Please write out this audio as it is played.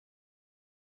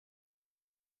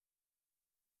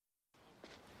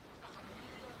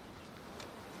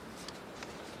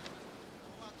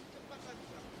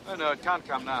Oh, no, it can't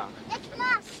come now. It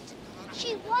must.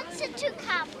 She wants it to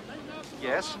come.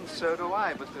 Yes, and so do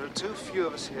I, but there are too few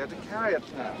of us here to carry it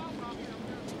now.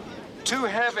 Too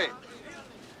heavy.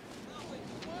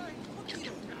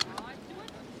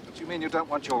 What do you mean you don't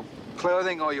want your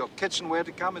clothing or your kitchenware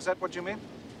to come? Is that what you mean?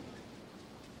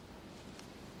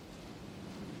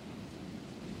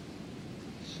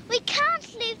 We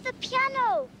can't leave the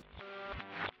piano.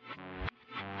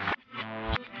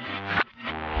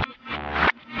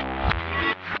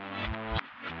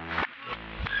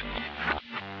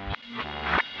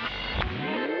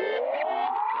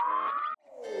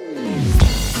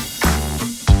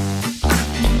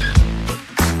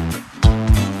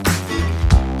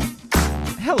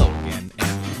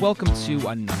 Welcome to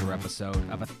another episode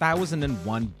of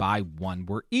 1001 by 1,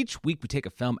 where each week we take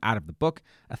a film out of the book,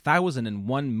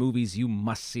 1001 Movies You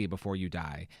Must See Before You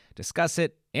Die, discuss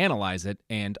it, analyze it,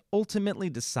 and ultimately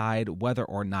decide whether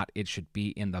or not it should be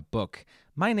in the book.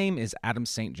 My name is Adam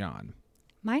St. John.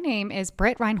 My name is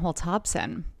Britt Reinholtz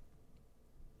Hobson.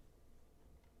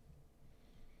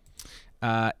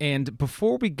 And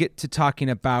before we get to talking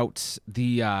about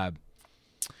the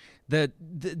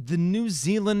New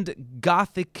Zealand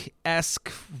Gothic-esque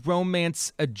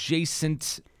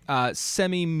romance-adjacent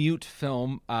semi-mute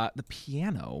film, The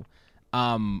Piano,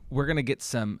 we're gonna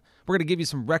give you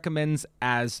some recommends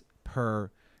as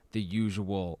per the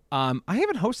usual. I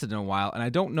haven't hosted in a while, and I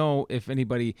don't know if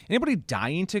anybody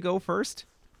dying to go first.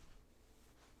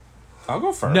 I'll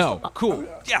go first. No, cool.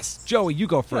 Yes, Joey, you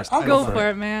go first. Yeah, I'll go for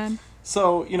it, man.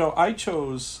 So, I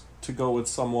chose to go with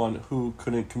someone who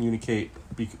couldn't communicate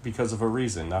because of a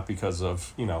reason, not because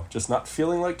of, just not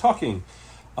feeling like talking.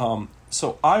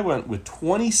 So I went with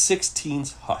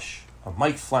 2016's Hush, a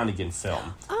Mike Flanagan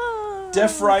film. Oh,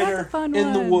 Deaf writer that's a fun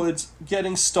in the one. woods,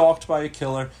 getting stalked by a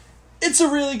killer. It's a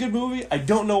really good movie. I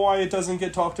don't know why it doesn't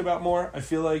get talked about more. I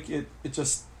feel like not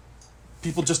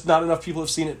enough people have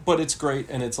seen it, but it's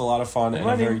great and it's a lot of fun and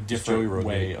a very different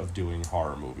way of doing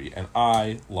horror movie, and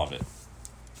I love it.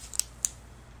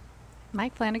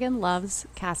 Mike Flanagan loves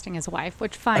casting his wife,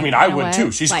 which fine. I mean, I would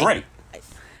too. She's great.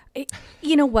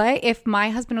 You know what? If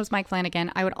my husband was Mike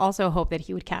Flanagan, I would also hope that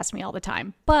he would cast me all the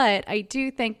time. But I do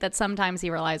think that sometimes he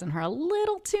relies on her a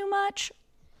little too much.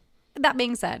 That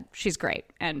being said, she's great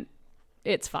and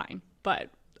it's fine. But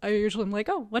I usually am like,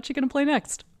 oh, what's she going to play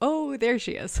next? Oh, there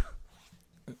she is.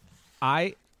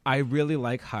 I really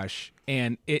like Hush,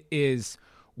 and it is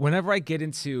whenever I get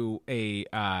into a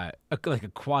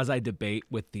quasi debate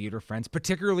with theater friends,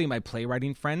 particularly my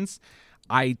playwriting friends,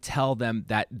 I tell them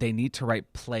that they need to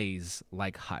write plays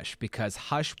like Hush, because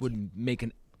Hush would make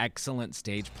an excellent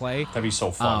stage play. That'd be so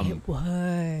fun. It would.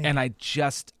 And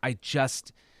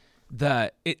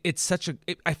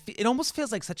it almost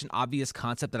feels like such an obvious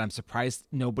concept that I'm surprised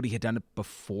nobody had done it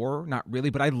before. Not really,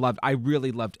 but I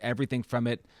really loved everything from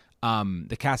it.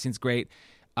 The casting's great.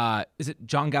 Is it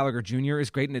John Gallagher Jr. is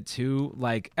great in it too?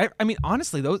 Like, I mean,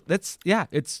 honestly, it's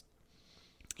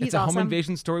He's a awesome. home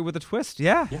invasion story with a twist.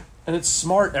 Yeah. And it's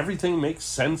smart. Everything makes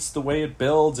sense the way it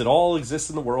builds. It all exists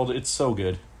in the world. It's so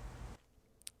good.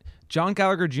 John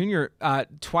Gallagher Jr.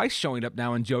 Twice showing up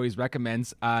now in Joey's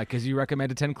recommends, because you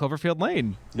recommended 10 Cloverfield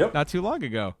Lane. Yep. Not too long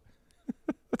ago.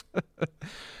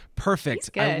 Perfect. He's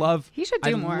good. He should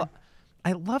do more.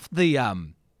 I love the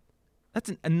that's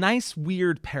a nice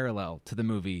weird parallel to the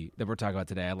movie that we're talking about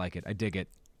today. I like it. I dig it.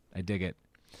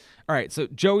 All right, so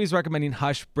Joey's recommending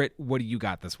Hush. Britt, what do you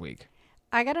got this week?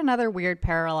 I got another weird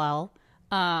parallel.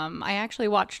 I actually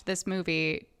watched this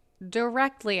movie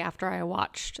directly after I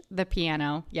watched The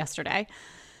Piano yesterday.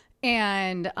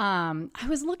 And I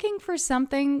was looking for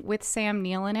something with Sam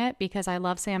Neill in it because I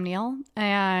love Sam Neill.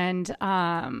 And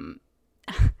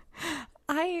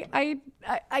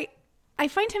I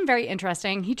find him very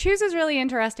interesting. He chooses really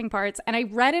interesting parts. And I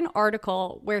read an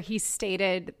article where he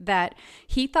stated that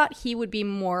he thought he would be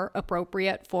more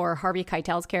appropriate for Harvey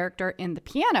Keitel's character in The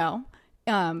Piano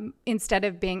instead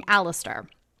of being Alistair.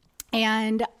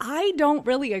 And I don't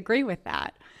really agree with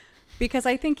that, because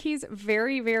I think he's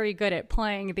very, very good at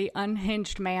playing the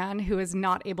unhinged man who is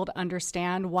not able to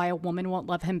understand why a woman won't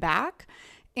love him back.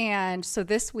 And so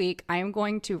this week, I am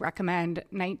going to recommend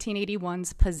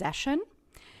 1981's Possession.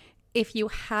 If you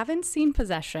haven't seen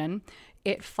Possession,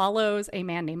 it follows a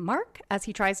man named Mark as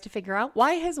he tries to figure out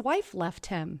why his wife left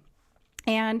him.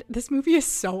 And this movie is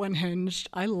so unhinged.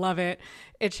 I love it.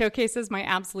 It showcases my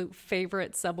absolute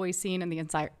favorite subway scene in the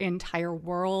entire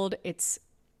world. It's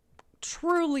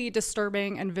truly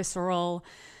disturbing and visceral.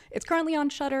 It's currently on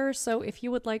Shudder, so if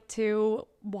you would like to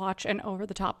watch an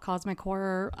over-the-top cosmic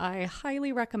horror, I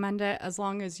highly recommend it, as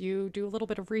long as you do a little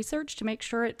bit of research to make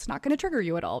sure it's not going to trigger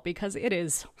you at all, because it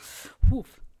is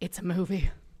It's a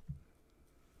movie.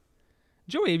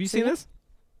 Joey, have you seen this?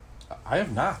 I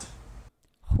have not.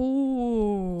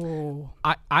 Ooh.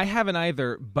 I haven't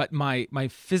either, but my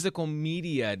physical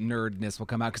media nerdness will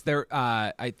come out because they're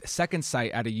Second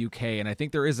Sight out of UK, and I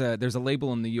think there's a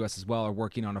label in the US as well are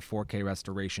working on a 4K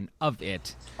restoration of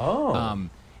it. Oh.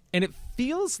 And it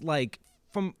feels like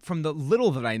from the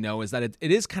little that I know is that it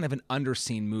is kind of an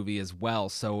underseen movie as well.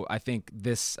 So I think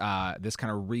this kind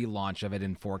of relaunch of it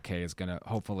in 4K is going to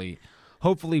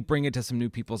hopefully bring it to some new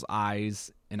people's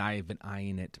eyes, and I have been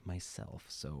eyeing it myself.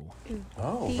 So,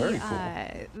 very cool.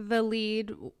 The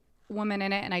lead woman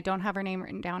in it, and I don't have her name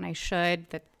written down. I should.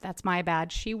 That's my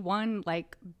bad. She won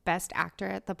like Best Actor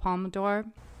at the Palme d'Or.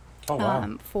 Oh,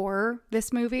 wow. For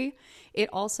this movie. It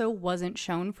also wasn't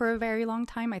shown for a very long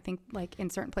time. I think like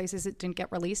in certain places it didn't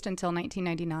get released until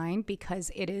 1999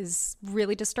 because it is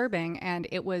really disturbing, and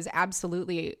it was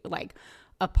absolutely like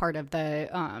a part of the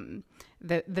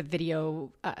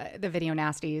video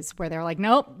nasties where they're like,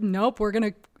 nope, we're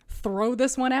gonna throw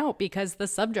this one out because the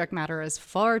subject matter is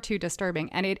far too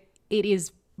disturbing, and it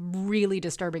is really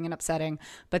disturbing and upsetting.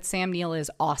 But Sam Neill is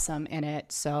awesome in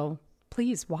it, so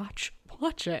please watch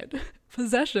it.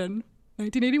 Possession,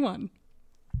 1981.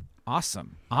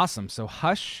 Awesome. So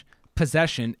Hush,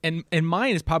 Possession, and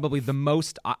mine is probably the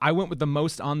most. I went with the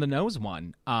most on the nose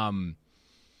one.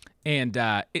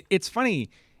 It's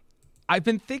funny. I've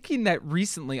been thinking that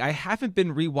recently I haven't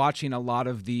been rewatching a lot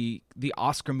of the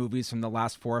Oscar movies from the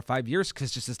last 4 or 5 years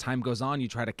because just as time goes on, you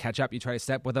try to catch up, you try to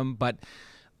step with them. But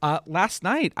last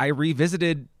night I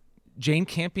revisited Jane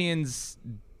Campion's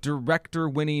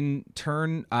director-winning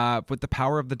turn with The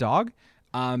Power of the Dog,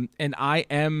 and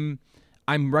I'm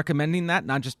recommending that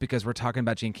not just because we're talking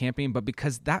about Jane Campion, but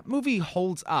because that movie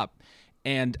holds up,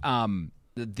 and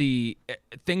the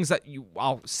things that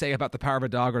I'll say about The Power of a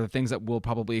Dog are the things that we'll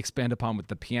probably expand upon with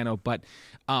The Piano, but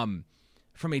from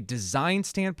a design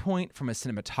standpoint, from a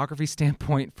cinematography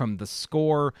standpoint, from the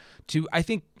score to, I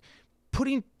think,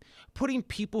 putting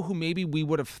people who maybe we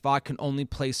would have thought can only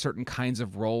play certain kinds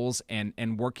of roles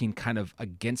and working kind of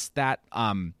against that.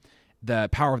 The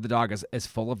Power of the Dog is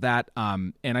full of that.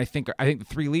 And I think the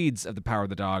three leads of The Power of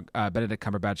the Dog, Benedict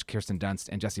Cumberbatch, Kirsten Dunst,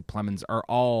 and Jesse Plemons, are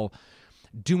all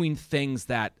doing things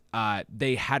that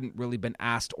they hadn't really been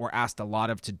asked a lot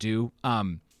of to do.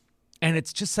 And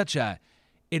it's just such a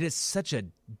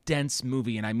dense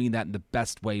movie, and I mean that in the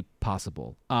best way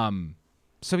possible.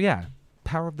 So yeah,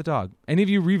 Power of the Dog. Any of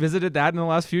you revisited that in the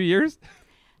last few years?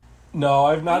 No,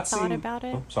 I've not thought seen. about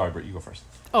it. Oh, sorry, Britt, you go first.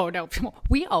 Oh no,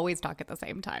 we always talk at the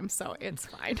same time, so it's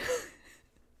fine.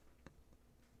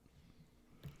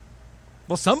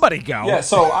 Well, somebody go. Yeah,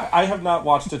 so I have not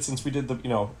watched it since we did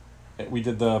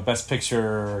the Best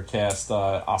Picture cast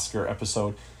Oscar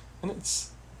episode, and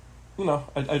it's,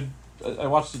 I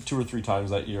watched it 2 or 3 times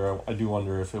that year. I do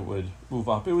wonder if it would move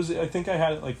up. I think I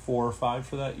had it like 4 or 5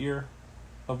 for that year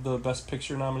of the Best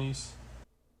Picture nominees.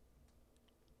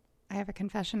 I have a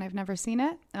confession. I've never seen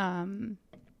it.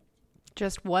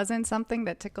 Just wasn't something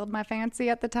that tickled my fancy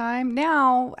at the time.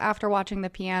 Now, after watching The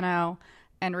Piano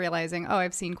and realizing,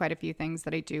 I've seen quite a few things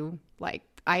that I do like.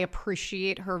 I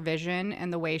appreciate her vision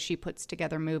and the way she puts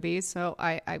together movies. So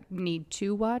I need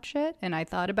to watch it. And I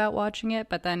thought about watching it,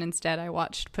 but then instead I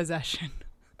watched Possession.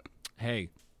 Hey,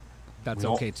 that's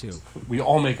okay too. We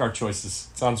all make our choices.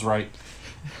 Sounds right.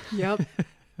 Yep.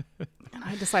 And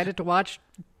I decided to watch,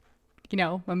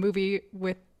 a movie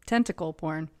with tentacle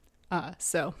porn. All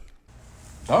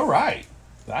right.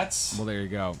 Well, there you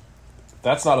go.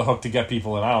 That's not a hook to get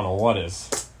people in. I don't know what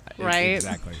is. Right.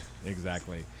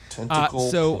 Exactly. Tentacle.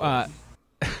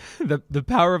 The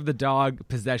Power of the Dog,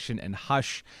 Possession, and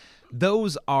Hush,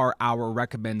 those are our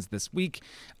recommends this week.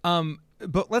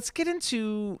 But let's get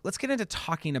into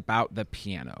talking about The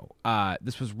Piano.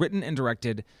 This was written and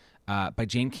directed by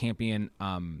Jane Campion,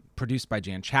 produced by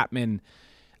Jan Chapman.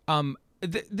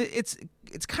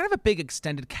 It's kind of a big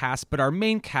extended cast, but our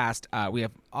main cast, we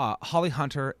have Holly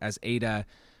Hunter as Ada,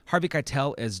 Harvey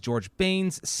Keitel as George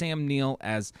Baines, Sam Neill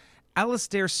as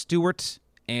Alastair Stewart,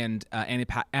 and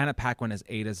Anna Paquin as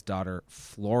Ada's daughter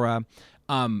Flora.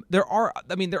 There are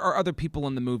other people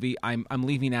in the movie. I'm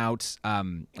leaving out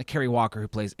Carrie Walker, who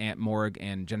plays Aunt Morg,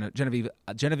 and Genevieve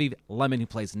Lemon, who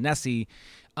plays Nessie,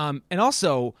 and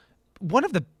also one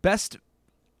of the best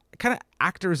kind of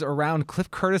actors around.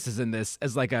 Cliff Curtis is in this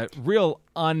as like a real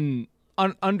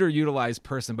underutilized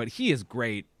person, but he is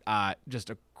great just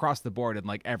across the board in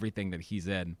like everything that he's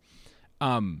in.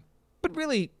 But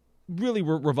really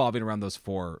revolving around those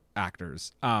 4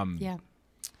 actors. Yeah.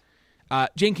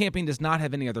 Jane Campion does not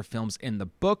have any other films in the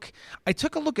book. I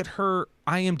took a look at her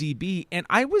IMDb, and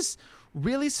I was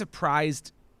really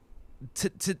surprised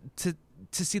to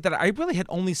see that I really had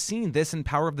only seen this in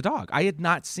Power of the Dog. I had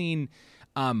not seen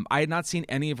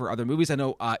any of her other movies. I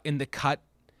know In the Cut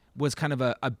was kind of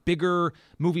a bigger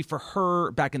movie for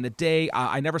her back in the day.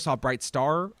 I never saw Bright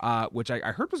Star, which I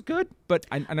heard was good, but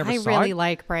I never saw it. I really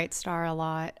like Bright Star a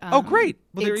lot. Oh, great.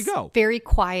 Well, there you go. Very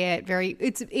quiet,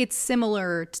 it's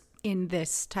similar in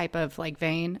this type of like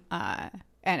vein,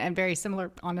 and very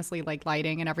similar, honestly, like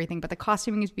lighting and everything, but the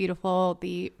costuming is beautiful.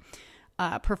 The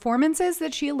performances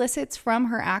that she elicits from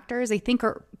her actors, I think,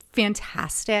 are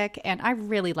fantastic, and I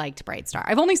really liked Bright Star.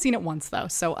 I've only seen it once though,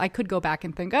 so I could go back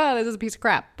and think, oh, this is a piece of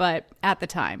crap, but at the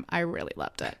time I really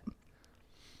loved it.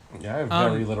 Yeah, I have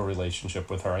very little relationship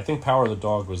with her. I think Power of the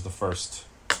Dog was the first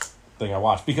thing I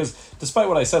watched, because despite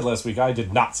what I said last week, I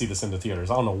did not see this in the theaters.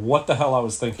 I don't know what the hell I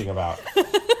was thinking about.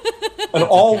 And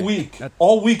all week I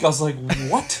was like,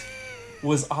 what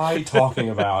was I talking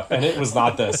about? And it was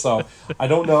not this. So I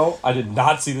don't know. I did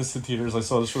not see this in theaters. I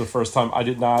saw this for the first time.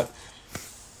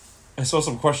 I saw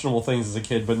some questionable things as a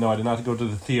kid, but no, I did not go to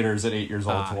the theaters at 8 years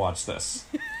old to watch this.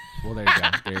 Well, there you go.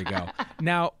 There you go.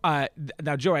 Now,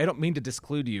 Joey, I don't mean to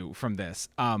disclude you from this,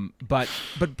 but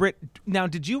Britt, now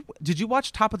did you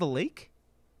watch Top of the Lake?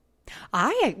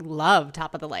 I love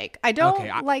Top of the Lake. I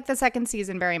don't like the second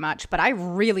season very much, but I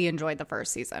really enjoyed the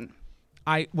first season.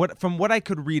 From what I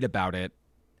could read about it,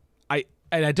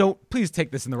 I don't, please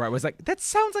take this in the right way. It's like, that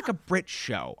sounds like a Brit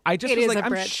show. It is a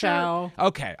Brit show.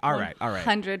 Okay, all right.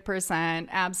 100%,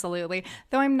 absolutely.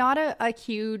 Though I'm not a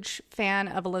huge fan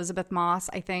of Elizabeth Moss.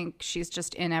 I think she's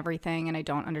just in everything, and I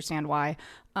don't understand why.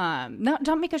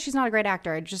 Not because she's not a great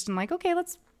actor. I just am like, okay,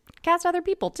 let's cast other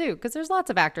people too, because there's lots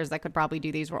of actors that could probably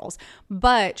do these roles.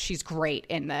 But she's great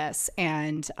in this,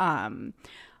 and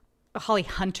Holly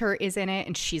Hunter is in it,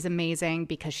 and she's amazing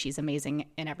because she's amazing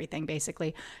in everything,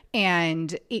 basically.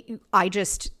 And I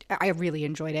really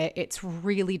enjoyed it. It's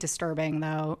really disturbing,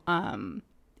 though.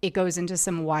 It goes into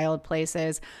some wild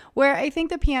places where I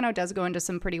think the piano does go into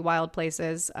some pretty wild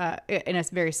places in a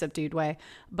very subdued way.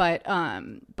 But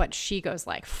she goes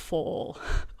like full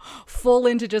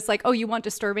into just like, oh, you want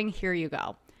disturbing? Here you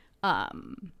go.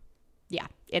 Yeah,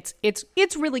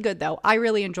 it's really good though. I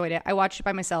really enjoyed it. I watched it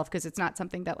by myself because it's not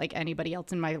something that like anybody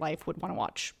else in my life would want to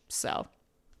watch. So,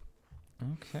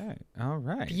 okay, all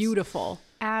right, beautiful,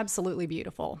 absolutely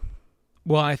beautiful.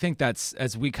 Well, I think that's,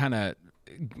 as we kind of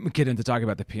get into talking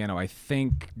about the piano, I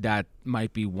think that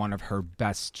might be one of her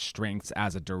best strengths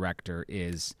as a director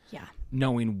is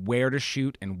knowing where to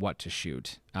shoot and what to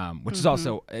shoot, which is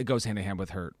also, it goes hand in hand with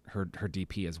her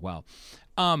DP as well.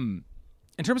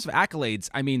 In terms of accolades,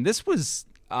 I mean, this was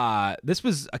a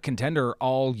contender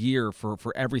all year for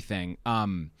everything.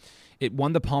 It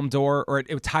won the Palme d'Or, or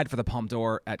it tied for the Palme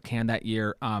d'Or at Cannes that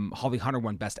year. Holly Hunter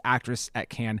won Best Actress at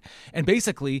Cannes, and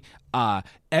basically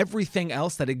everything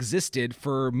else that existed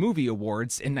for movie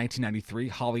awards in 1993,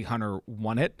 Holly Hunter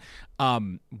won it,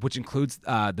 which includes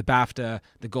the BAFTA,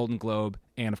 the Golden Globe,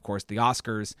 and of course the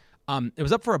Oscars. It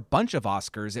was up for a bunch of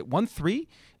Oscars. It won 3.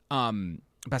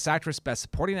 Best Actress, Best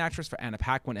Supporting Actress for Anna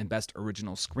Paquin, and Best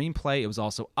Original Screenplay. It was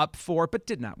also up for, but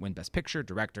did not win Best Picture,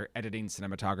 Director, Editing,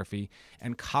 Cinematography,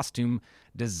 and Costume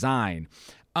Design.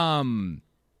 Who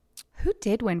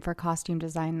did win for Costume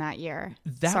Design that year?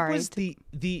 That was the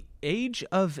Age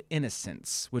of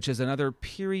Innocence, which is another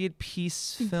period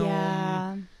piece film.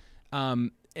 Yeah.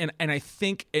 And I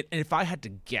think, if I had to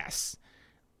guess,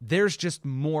 there's just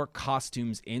more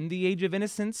costumes in the Age of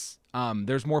Innocence.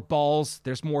 There's more balls.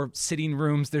 There's more sitting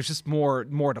rooms. There's just more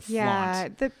to flaunt. Yeah,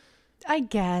 I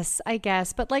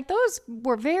guess. But like those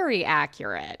were very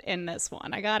accurate in this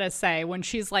one. I gotta say, when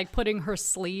she's like putting her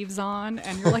sleeves on,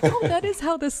 and you're like, oh, that is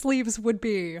how the sleeves would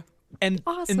be. And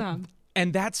awesome.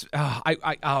 And that's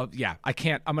I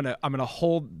can't. I'm gonna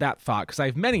hold that thought because I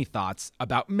have many thoughts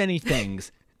about many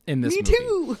things in this movie. Me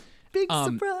too. Big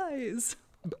surprise.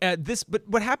 But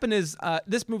what happened is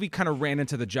this movie kind of ran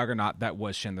into the juggernaut that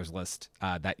was Schindler's List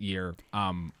that year,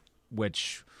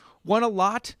 which won a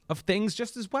lot of things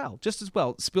just as well.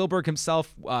 Spielberg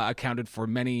himself accounted for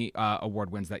many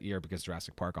award wins that year because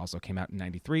Jurassic Park also came out in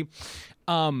 93.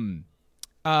 On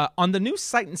the new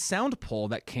Sight and Sound poll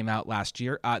that came out last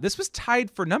year, this was tied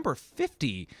for number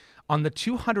 50 on the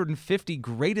 250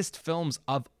 greatest films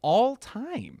of all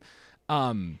time.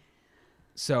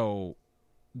 So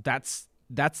that's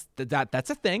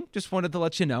a thing. Just wanted to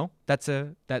let you know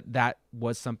that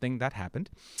was something that happened.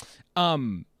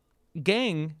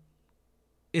 Gang,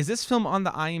 is this film on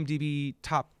the IMDb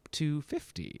top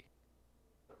 250?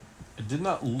 I did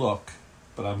not look,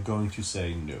 but I'm going to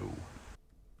say no.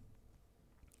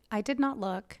 I did not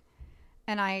look,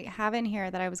 and I have in here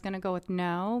that I was going to go with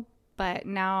no, but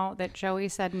now that Joey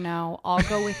said no, I'll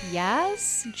go with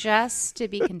yes, just to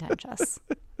be contentious.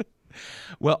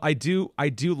 Well, I do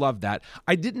love that.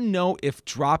 I didn't know if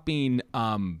dropping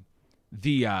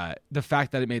the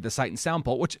fact that it made the Sight and Sound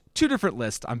poll, which two different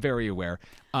lists, I'm very aware,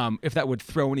 if that would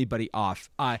throw anybody off.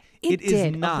 It is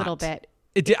did not a little bit.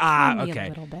 It did. Only Okay. a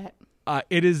little bit.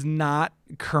 It is not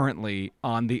currently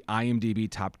on the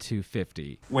IMDb Top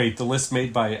 250. Wait, the list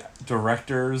made by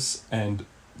directors and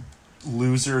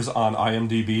losers on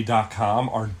IMDb.com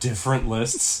are different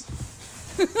lists?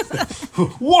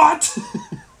 What?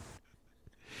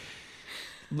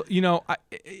 You know,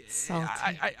 Salty.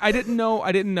 I didn't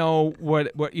know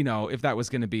what if that was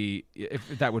going to be, if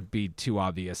that would be too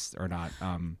obvious or not.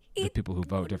 The people who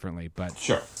vote differently, but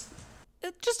Sure.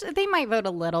 Just they might vote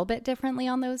a little bit differently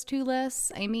on those two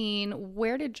lists. I mean,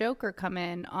 where did Joker come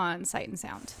in on Sight and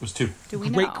Sound? It was 2. Do we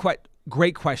know?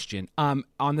 Great question. On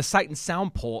the Sight and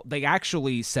Sound poll, they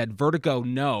actually said Vertigo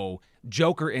no,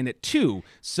 Joker in it too.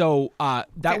 So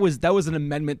that was an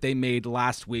amendment they made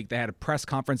last week. They had a press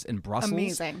conference in Brussels.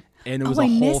 Amazing. And it was I a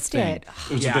whole missed thing. it.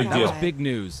 It was Yeah, a big that deal. was big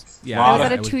news. Yeah, I was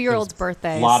at Lot a of- 2-year-old's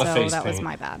birthday, lot of so face that was paint.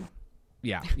 my bad.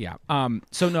 Yeah.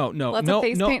 So no. Lots of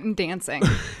face paint and dancing.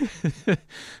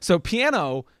 So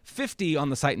Piano 50 on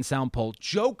the Sight and Sound poll,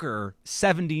 Joker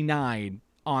 79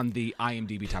 on the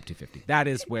IMDb Top 250. That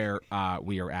is where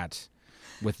we are at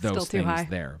with those Still too things high.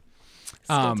 there.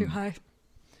 Still too high.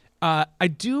 I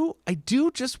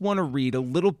do just want to read a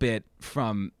little bit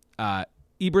from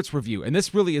Ebert's review, and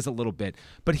this really is a little bit,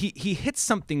 but he hits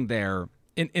something there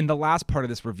in the last part of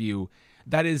this review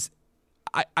that is.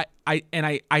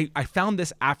 I found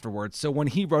this afterwards. So when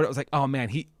he wrote it, I was like, oh man,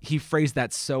 he phrased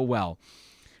that so well.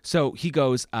 So he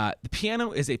goes, The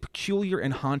Piano is a peculiar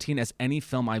and haunting as any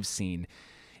film I've seen.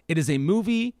 It is a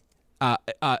movie.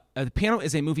 The Piano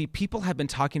is a movie people have been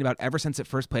talking about ever since it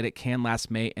first played at Cannes last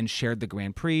May and shared the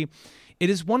Grand Prix. It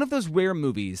is one of those rare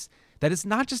movies that is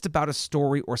not just about a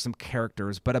story or some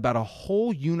characters, but about a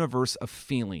whole universe of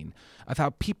feeling, of how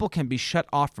people can be shut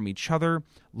off from each other,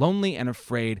 lonely and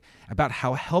afraid, about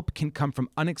how help can come from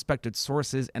unexpected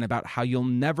sources, and about how you'll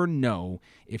never know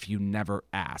if you never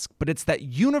ask. But it's that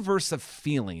universe of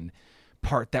feeling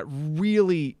part that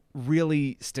really,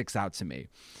 really sticks out to me.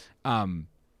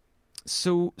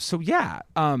 So yeah,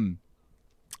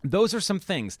 those are some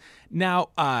things. Now,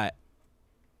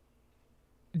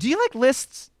 do you like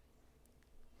lists?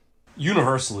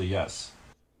 Universally, yes.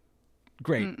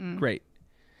 Great.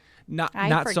 Not I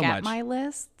so much. forget my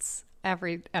lists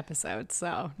every episode,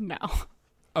 so no.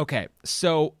 Okay,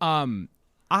 so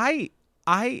I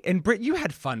and Britt, you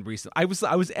had fun recently.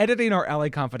 I was editing our LA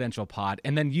Confidential pod,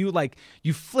 and then you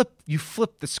flipped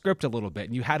the script a little bit,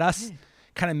 and you had us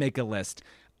kind of make a list.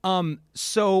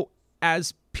 So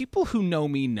as people who know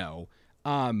me know,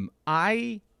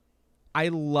 I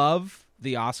love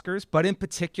the Oscars, but in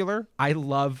particular, I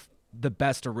love the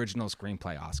Best Original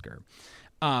Screenplay Oscar.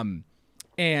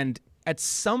 And at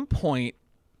some point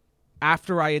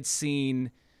after I had seen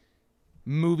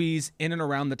movies in and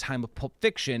around the time of Pulp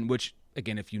Fiction, which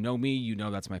again, if you know me, you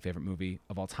know that's my favorite movie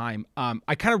of all time.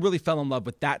 I kind of really fell in love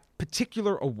with that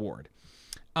particular award.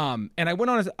 And I went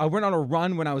on a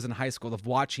run when I was in high school of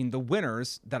watching the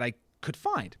winners that I could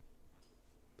find.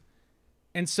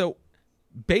 And so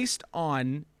based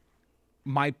on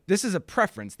this is a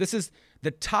preference. This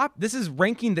is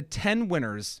ranking the 10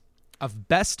 winners of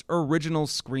Best Original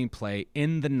Screenplay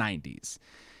in the 90s.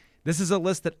 This is a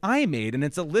list that I made, and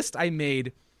it's a list I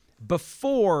made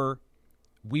before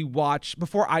I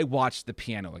watched The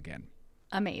Piano again.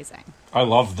 Amazing. I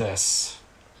love this.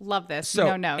 Love this. So,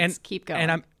 no notes. and, Keep going.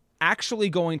 And I'm actually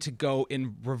going to go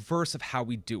in reverse of how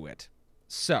we do it.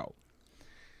 So,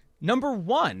 number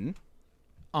 1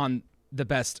 on the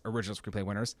Best Original Screenplay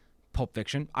winners, Pulp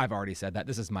Fiction. I've already said that.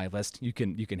 This is my list. You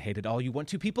can hate it all you want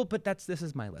to, people, but this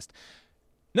is my list.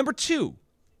 Number 2,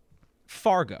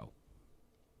 Fargo.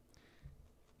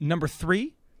 Number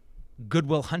 3, Good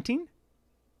Will Hunting.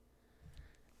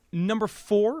 Number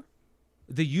 4,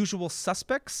 The Usual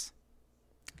Suspects.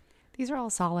 These are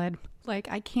all solid. Like,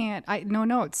 no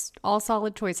notes. All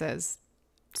solid choices.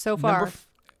 So far,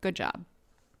 good job.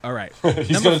 All right.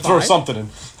 He's going to throw something in.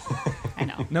 I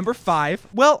know. Number 5.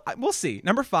 Well, we'll see.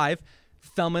 Number 5,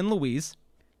 Thelma and Louise.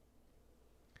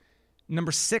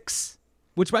 Number 6,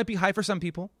 which might be high for some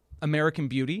people, American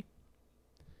Beauty.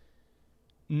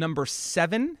 Number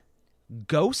 7,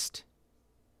 Ghost.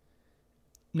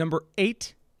 Number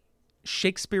 8,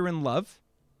 Shakespeare in Love.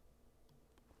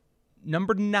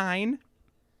 Number 9,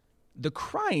 The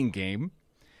Crying Game.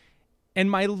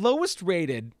 And my lowest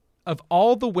rated of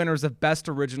all the winners of Best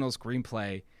Original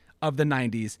Screenplay of the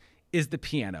 90s is The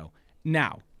Piano.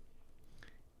 Now,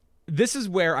 this is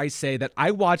where I say that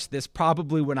I watched this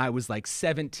probably when I was like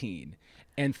 17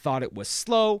 and thought it was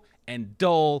slow and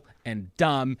dull and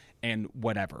dumb and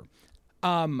whatever.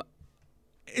 And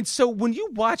so when you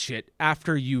watch it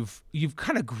after you've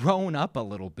kind of grown up a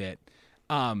little bit,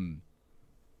 there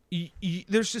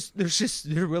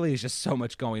really is just so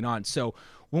much going on. So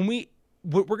when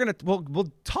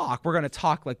we'll talk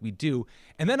like we do,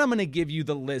 and then I'm going to give you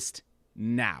the list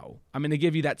now. I'm going to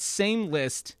give you that same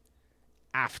list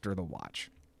after the watch.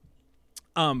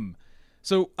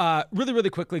 So really, really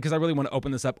quickly, because I really want to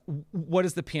open this up. What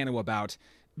is The Piano about?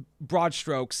 Broad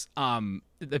strokes.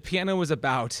 The Piano is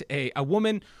about a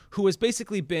woman who has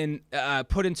basically been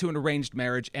put into an arranged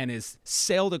marriage and is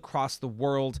sailed across the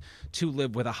world to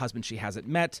live with a husband she hasn't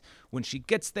met. When she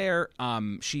gets there,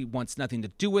 she wants nothing to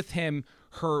do with him.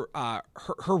 Her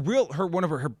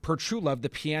true love, the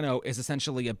piano, is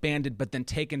essentially abandoned, but then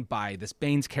taken by this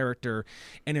Baines character.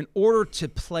 And in order to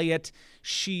play it,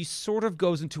 she sort of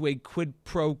goes into a quid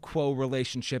pro quo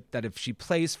relationship that if she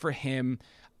plays for him,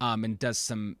 and does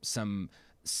some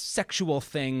sexual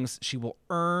things, she will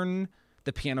earn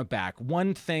the piano back.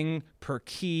 One thing per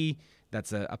key.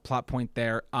 That's a plot point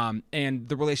there. And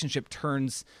the relationship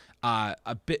turns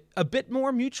a bit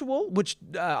more mutual, which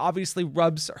obviously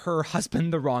rubs her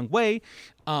husband the wrong way.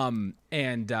 And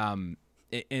then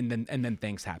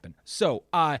things happen. So,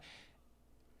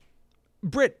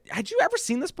 Britt, had you ever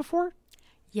seen this before?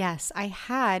 Yes, I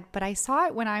had, but I saw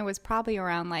it when I was probably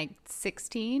around like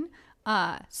 16.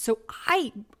 So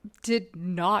I did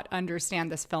not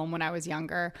understand this film when I was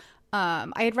younger. I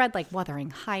had read like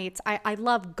Wuthering Heights. I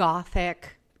love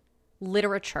Gothic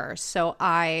literature. So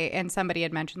somebody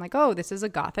had mentioned like, oh, this is a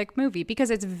Gothic movie because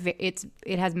it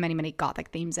has many, many Gothic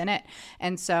themes in it.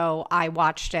 And so I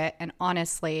watched it, and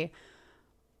honestly,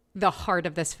 the heart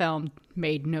of this film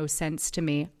made no sense to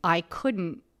me. I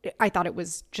thought it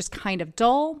was just kind of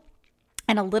dull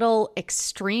and a little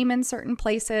extreme in certain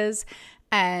places.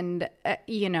 And,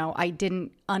 I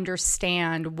didn't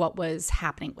understand what was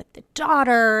happening with the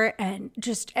daughter, and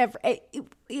just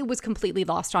it was completely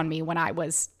lost on me when I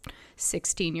was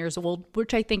 16 years old,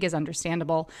 which I think is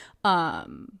understandable.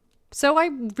 So I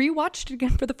rewatched it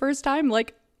again for the first time,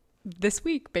 like this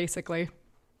week, basically.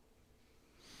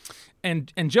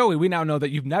 And Joey, we now know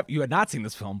that you had not seen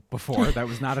this film before. That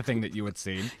was not a thing that you had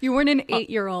seen. You weren't an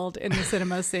 8-year-old in the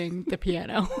cinema seeing The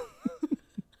Piano.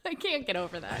 I can't get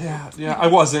over that. Yeah, I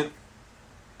wasn't,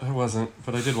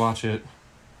 but I did watch it.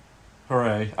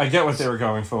 Hooray. I get what they were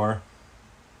going for.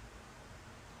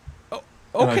 Oh,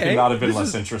 okay. And I could not have been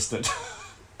less interested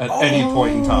at any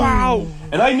point in time. Wow.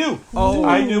 And I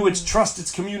knew it's trust,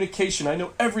 it's communication. I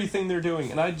know everything they're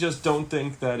doing, and I just don't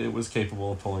think that it was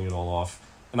capable of pulling it all off.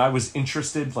 And I was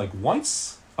interested like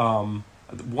once. One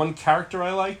character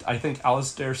I liked, I think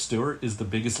Alastair Stewart is the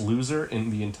biggest loser in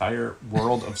the entire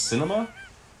world of cinema.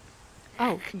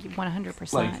 Oh,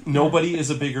 100%. Like, nobody is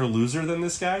a bigger loser than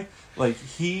this guy. Like,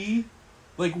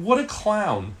 what a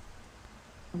clown.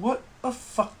 What a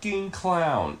fucking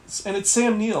clown. And it's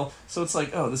Sam Neill, so it's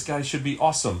like, oh, this guy should be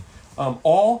awesome.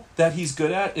 All that he's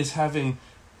good at is having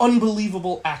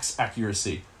unbelievable axe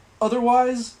accuracy.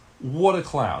 Otherwise, what a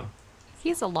clown.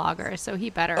 He's a logger, so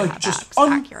he better like, have just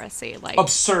accuracy. Like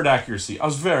absurd accuracy. I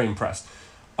was very impressed.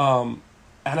 Anna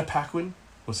Paquin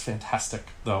was fantastic,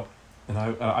 though. And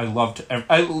I loved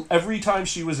every time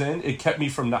she was in, it kept me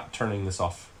from not turning this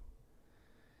off.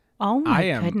 Oh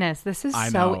my goodness, this is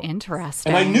so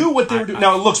interesting. And I knew what they were doing.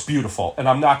 Now, it looks beautiful, and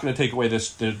I'm not going to take away the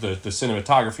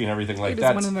cinematography and everything like that. It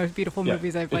is one of the most beautiful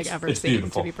movies I've ever seen,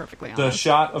 beautiful. To be perfectly honest. The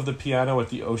shot of the piano at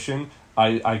the ocean,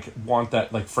 I want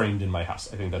that like framed in my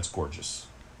house. I think that's gorgeous.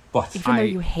 But even though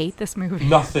you hate this movie,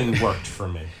 nothing worked for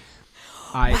me.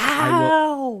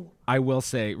 I will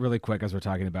say really quick as we're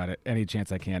talking about it, any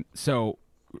chance I can. So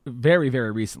very,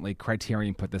 very recently,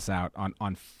 Criterion put this out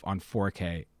on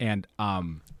 4K, and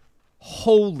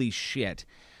holy shit,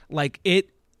 like it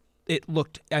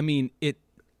looked. I mean, it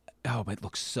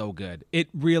looks so good. It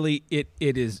really it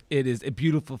is a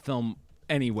beautiful film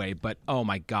anyway. But oh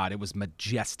my god, it was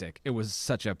majestic. It was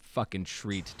such a fucking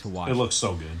treat to watch. It looks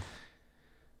so good.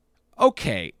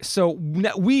 Okay, so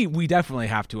we definitely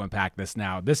have to unpack this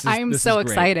now. I'm so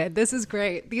excited. This is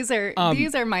great. These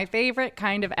are my favorite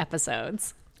kind of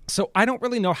episodes. So I don't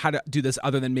really know how to do this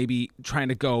other than maybe trying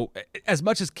to go as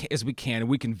much as we can, and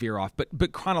we can veer off,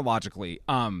 but chronologically,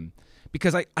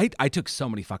 because I took so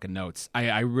many fucking notes.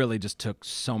 I really just took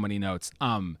so many notes.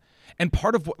 And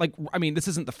part of what, like, I mean, this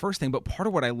isn't the first thing, but part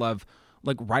of what I love,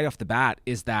 like right off the bat,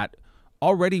 is that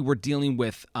already we're dealing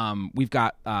with we've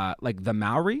got like the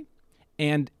Maori.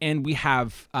 And we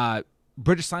have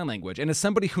British Sign Language. And as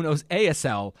somebody who knows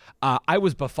ASL, I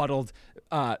was befuddled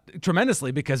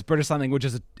tremendously because British Sign Language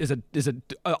is a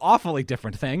awfully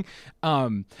different thing.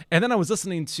 And then I was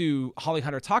listening to Holly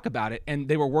Hunter talk about it, and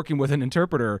they were working with an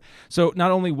interpreter. So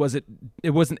not only was it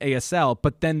wasn't ASL,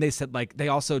 but then they said like they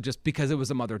also, just because it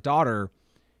was a mother-daughter,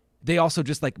 they also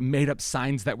just like made up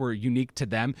signs that were unique to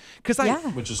them. Because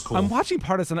which is cool. I'm watching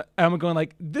part of this and I'm going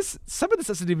like, this. Some of this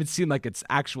doesn't even seem like it's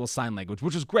actual sign language,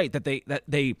 which is great that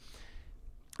they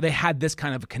had this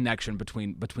kind of a connection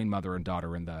between mother and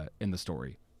daughter in the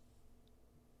story.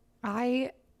 I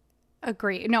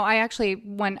agree. No, I actually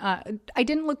I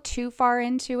didn't look too far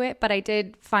into it, but I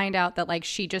did find out that like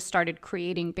she just started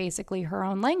creating basically her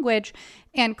own language.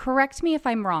 And correct me if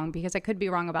I'm wrong, because I could be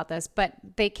wrong about this, but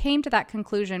they came to that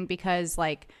conclusion because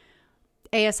like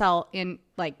ASL in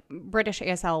like British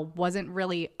ASL wasn't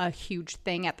really a huge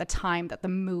thing at the time that the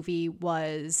movie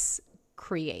was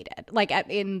created, like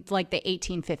in like the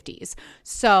 1850s.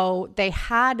 So they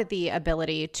had the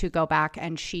ability to go back,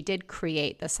 and she did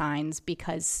create the signs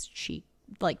because she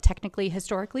like technically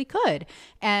historically could.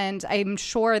 And I'm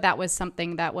sure that was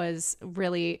something that was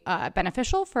really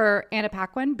beneficial for Anna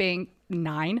Paquin being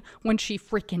 9 when she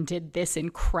freaking did this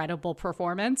incredible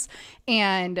performance,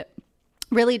 and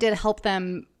really did help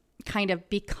them kind of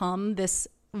become this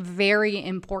very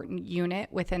important unit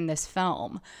within this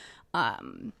film.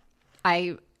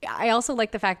 I also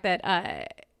like the fact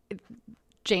that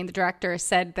Jane, the director,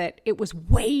 said that it was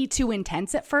way too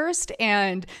intense at first,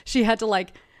 and she had to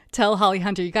like tell Holly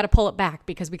Hunter, you got to pull it back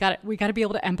because we got to be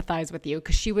able to empathize with you,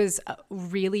 because she was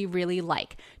really, really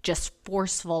like just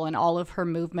forceful in all of her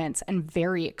movements and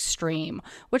very extreme,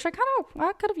 which I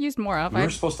could have used more of. You were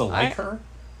supposed to like her?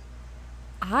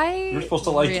 You were supposed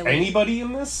to like anybody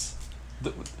in this?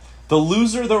 The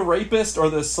loser, the rapist, or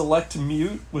the select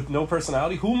mute with no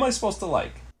personality? Who am I supposed to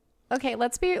like? Okay,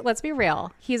 let's be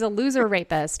real. He's a loser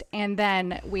rapist, and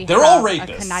then They're have all rapists.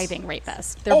 A conniving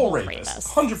rapist. They're all both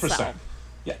rapists. rapists. 100%. So,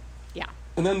 yeah. Yeah.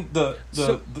 And then the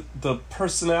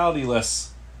personalityless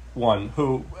one,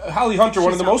 who Holly Hunter,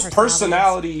 one of the most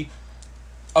personality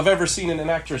I've ever seen in an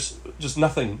actress, just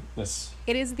nothingness.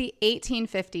 It is the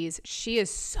 1850s. She is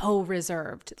so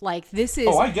reserved. Like, this is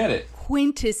I get it.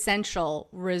 Quintessential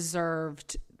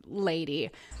reserved lady.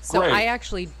 So Great. I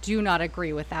actually do not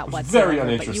agree with that whatsoever. Very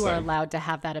uninteresting. But you are allowed to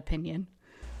have that opinion.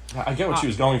 I get what she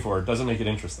was going for. It doesn't make it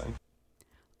interesting.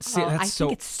 See, I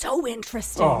think it's so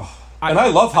interesting. And I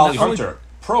love Holly Hunter.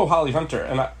 Pro Holly Hunter.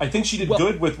 And I think she did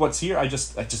good with what's here. I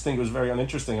just think it was very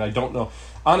uninteresting. I don't know.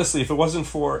 Honestly, if it wasn't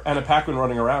for Anna Paquin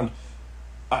running around,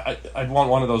 I'd want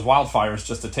one of those wildfires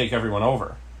just to take everyone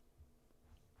over.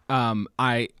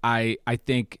 I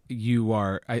think you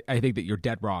are. I think that you're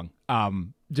dead wrong.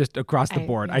 Just across the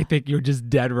board, I think you're just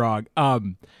dead wrong.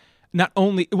 Not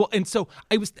only and so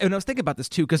I was thinking about this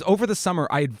too, because over the summer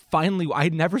I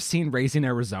had never seen Raising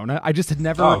Arizona. I just had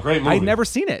never. Oh, great movie. I'd never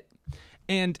seen it,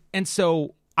 and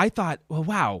so I thought, well,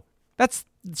 wow,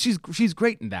 she's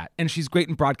great in that, and she's great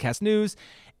in broadcast news.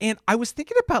 And I was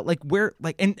thinking about like where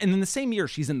and in the same year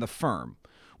she's in The Firm,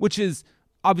 which is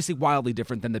obviously wildly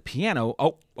different than The Piano.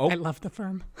 I love The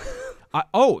Firm.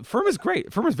 Firm is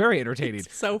great. Firm is very entertaining.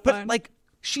 It's so fun. But like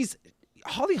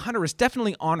Holly Hunter is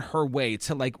definitely on her way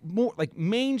to like more like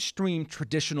mainstream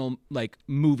traditional like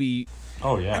movie.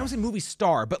 Oh yeah. I don't say movie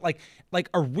star, but like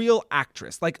a real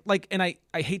actress. Like and I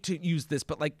hate to use this,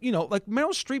 but like, you know, like Meryl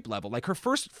Streep level. Like her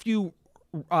first few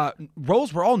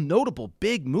roles were all notable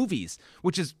big movies,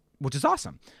 which is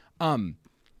awesome.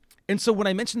 And so when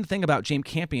I mentioned the thing about Jane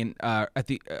Campion at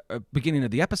the beginning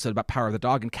of the episode about Power of the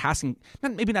Dog and casting,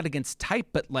 maybe not against type,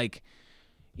 but like,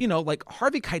 you know, like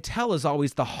Harvey Keitel is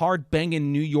always the hard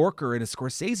banging New Yorker in a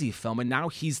Scorsese film, and now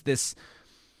he's this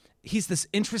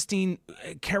interesting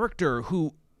character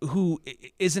who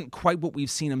isn't quite what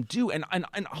we've seen him do, and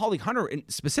Holly Hunter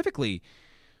specifically,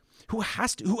 who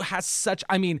has such,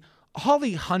 I mean,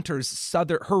 Holly Hunter's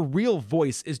her real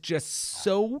voice is just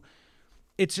so.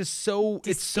 It's just so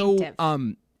distinctive.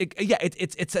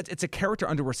 It's a character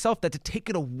unto herself that to take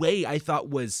it away, I thought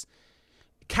was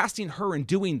casting her and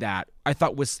doing that. I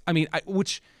thought was, I mean,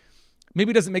 which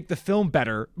maybe doesn't make the film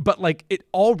better, but like it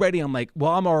already, I'm like,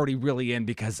 well, I'm already really in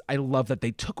because I love that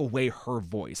they took away her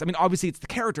voice. I mean, obviously it's the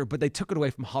character, but they took it away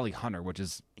from Holly Hunter, which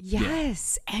is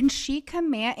yes, and she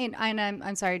and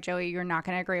I'm sorry, Joey, you're not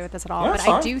going to agree with this at all, No, but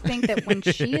fine. I do think that when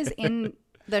she is in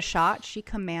the shot, she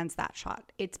commands that shot.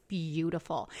 It's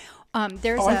beautiful. I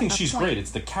think she's great.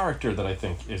 It's the character that I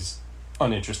think is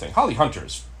uninteresting. Holly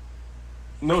Hunter's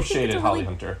no shade at Holly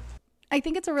Hunter. I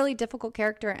think it's a really difficult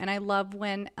character, and I love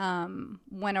when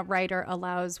a writer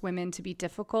allows women to be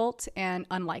difficult and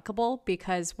unlikable,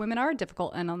 because women are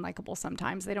difficult and unlikable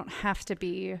sometimes. They don't have to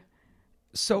be,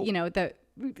 the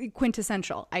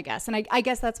quintessential, I guess. And I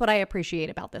guess that's what I appreciate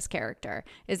about this character,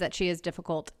 is that she is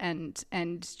difficult and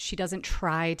she doesn't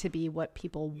try to be what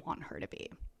people want her to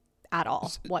be at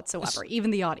all whatsoever,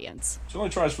 even the audience. She only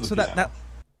tries for the piano.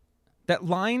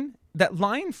 That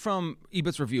line from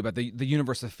Ebut's review about the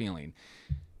universe of feeling.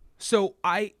 So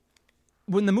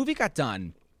when the movie got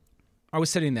done, I was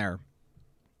sitting there.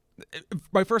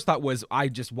 My first thought was I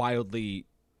just wildly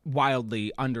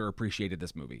underappreciated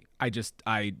this movie. I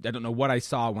don't know what I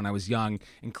saw when I was young,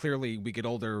 and clearly we get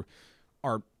older,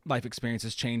 our life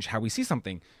experiences change how we see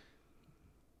something.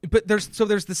 But there's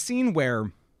the scene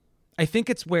where I think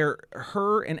it's where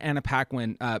her and Anna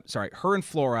Paquin, her and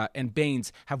Flora and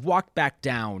Baines have walked back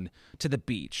down to the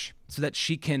beach so that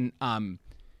she can,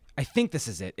 I think this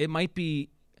is it. It might be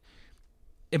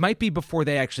before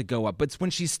they actually go up, but it's when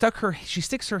she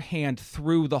sticks her hand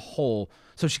through the hole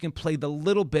so she can play the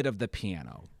little bit of the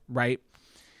piano, right?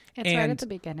 It's right at the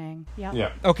beginning. Yep.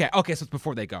 Yeah. Okay, so it's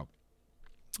before they go.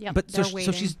 Yeah. But so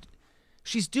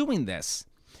she's doing this,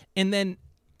 and then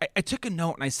I took a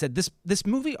note and I said, this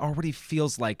movie already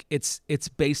feels like it's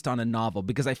based on a novel,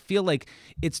 because I feel like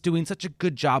it's doing such a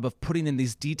good job of putting in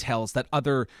these details that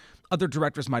other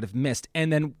directors might have missed.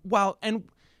 And then while it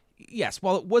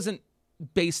wasn't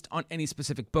based on any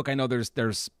specific book, I know there's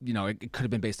it could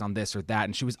have been based on this or that,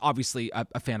 and she was obviously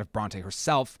a fan of Bronte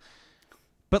herself.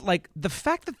 But like the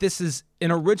fact that this is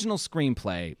an original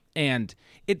screenplay, and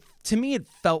it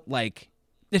felt like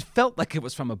it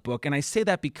was from a book. And I say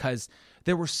that because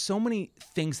there were so many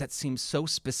things that seemed so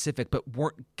specific but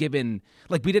weren't given,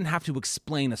 like we didn't have to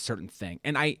explain a certain thing.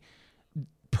 And I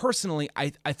personally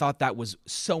thought that was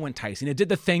so enticing. It did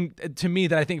the thing to me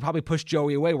that I think probably pushed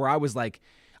Joey away, where I was like,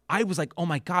 oh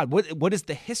my God, what is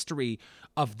the history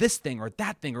of this thing or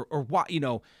that thing or what,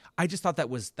 I just thought that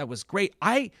was great.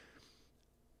 I'm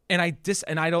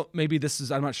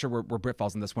not sure where Britt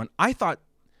falls in this one. I thought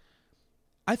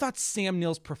Sam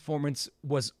Neill's performance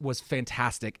was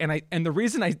fantastic. And the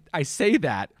reason I say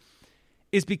that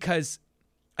is because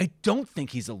I don't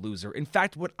think he's a loser. In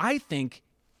fact, what I think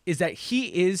is that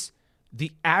he is the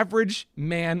average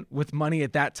man with money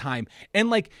at that time.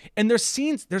 And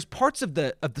there's parts of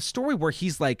the story where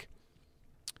he's like,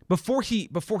 before he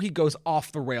goes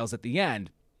off the rails at the end,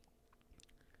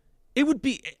 it would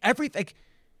be everything.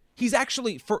 He's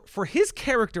actually, for his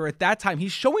character at that time,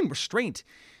 he's showing restraint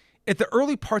at the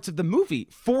early parts of the movie.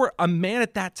 For a man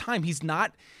at that time, he's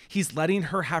letting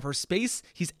her have her space.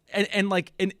 I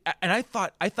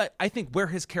think where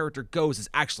his character goes is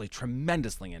actually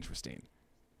tremendously interesting.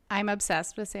 I'm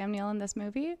obsessed with Sam Neill in this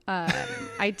movie.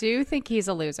 I do think he's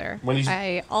a loser.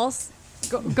 I also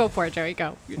go for it, Joey.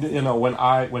 Go.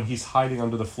 When he's hiding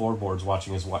under the floorboards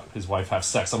watching his wife have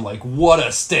sex, I'm like, what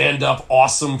a stand-up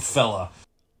awesome fella.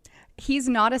 He's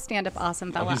not a stand-up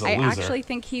awesome fella. I actually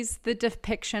think he's the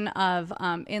depiction of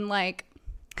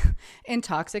in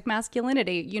toxic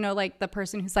masculinity, like the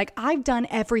person who's like, I've done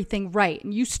everything right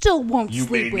and you still won't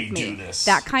sleep with me.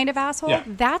 That kind of asshole. Yeah.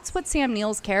 That's what Sam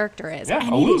Neill's character is. Yeah,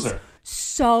 and a loser.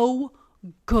 So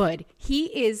good.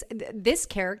 This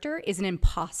character is an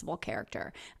impossible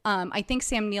character. I think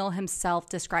Sam Neill himself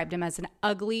described him as an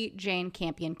ugly Jane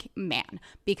Campion man,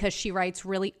 because she writes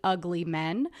really ugly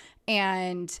men,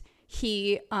 and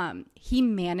he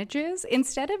manages,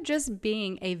 instead of just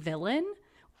being a villain,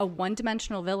 a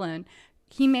one-dimensional villain,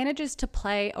 he manages to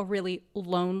play a really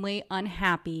lonely,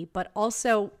 unhappy, but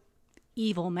also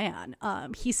evil man.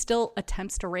 He still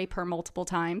attempts to rape her multiple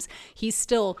times. He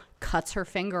still cuts her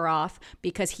finger off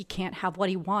because he can't have what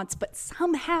he wants, but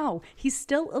somehow he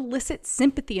still elicits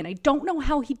sympathy, and I don't know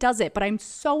how he does it, but I'm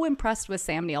so impressed with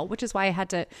Sam Neill, which is why I had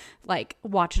to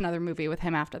watch another movie with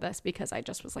him after this, because I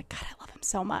just was like, God, I love him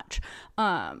so much.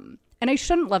 And I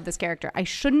shouldn't love this character. I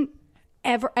shouldn't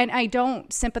ever, and I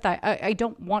don't sympathize. I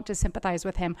don't want to sympathize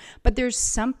with him, but there's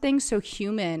something so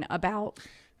human about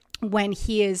when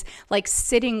he is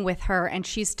sitting with her and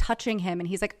she's touching him and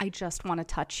he's like, I just want to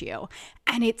touch you.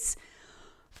 And it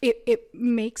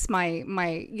makes my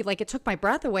it took my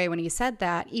breath away when he said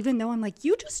that, even though I'm like,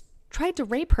 you just tried to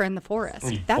rape her in the forest.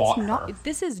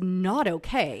 This is not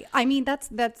okay. I mean, that's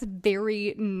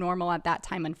very normal at that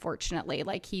time, unfortunately.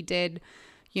 He did,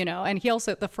 and he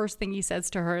also, the first thing he says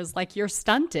to her is you're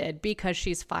stunted because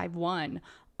she's 5'1".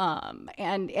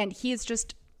 And he's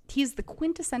the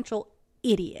quintessential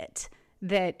idiot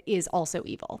that is also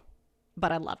evil,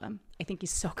 but I love him. I think he's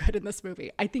so good in this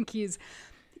movie. I think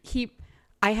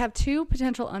I have two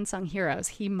potential unsung heroes.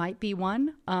 He might be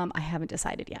one. I haven't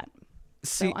decided yet.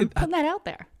 So I'm putting that out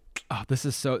there. Oh, this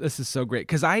is so great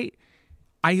because I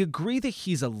agree that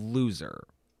he's a loser,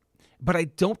 but I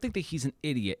don't think that he's an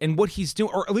idiot. And what he's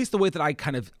doing, or at least the way that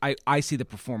I see the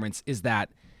performance, is that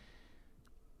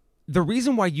the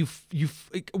reason why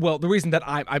the reason that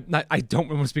I don't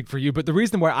want to speak for you, but the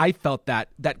reason why I felt that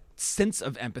sense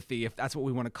of empathy, if that's what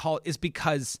we want to call it, is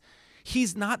because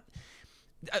he's not,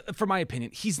 for my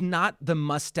opinion, he's not the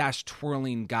mustache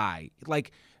twirling guy.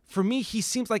 Like, for me, he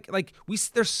seems like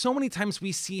there's so many times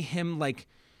we see him like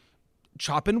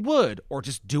chopping wood or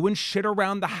just doing shit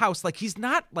around the house. Like, he's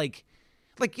not like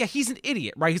yeah, he's an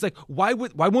idiot, right? He's like, why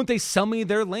won't they sell me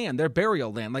their land, their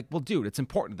burial land? Like, well, dude, it's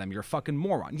important to them. You're a fucking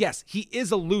moron. Yes, he is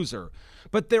a loser,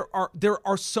 but there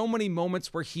are so many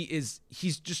moments where he's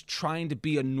just trying to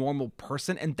be a normal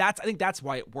person, and I think that's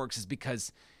why it works, is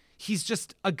because he's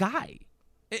just a guy.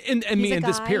 In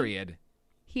this period,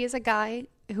 he is a guy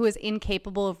who is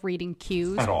incapable of reading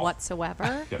cues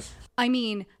whatsoever. Yes. I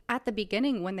mean, at the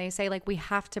beginning when they say like we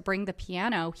have to bring the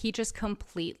piano, he just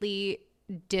completely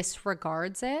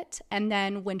disregards it. And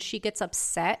then when she gets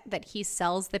upset that he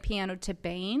sells the piano to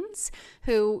Baines,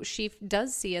 who she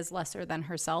does see as lesser than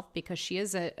herself because she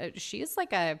is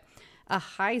like a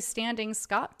high standing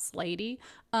Scots lady.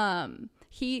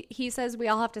 He says we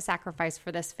all have to sacrifice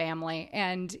for this family,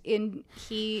 and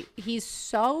he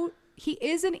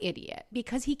is an idiot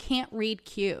because he can't read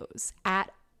cues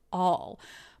at all.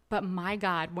 But my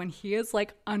God, when he is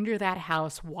like under that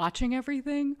house watching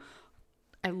everything,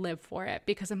 I live for it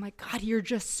because I'm like, God, you're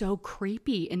just so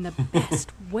creepy in the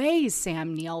best ways,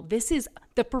 Sam Neill. This is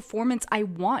the performance I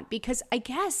want, because I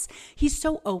guess he's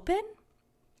so open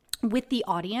with the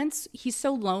audience. He's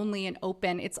so lonely and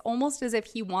open. It's almost as if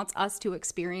he wants us to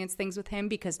experience things with him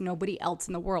because nobody else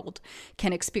in the world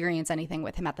can experience anything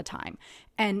with him at the time.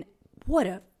 And what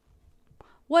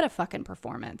a fucking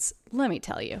performance. Let me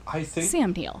tell you. I think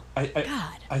Sam Neill.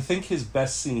 God. I think his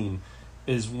best scene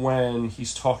is when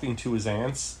he's talking to his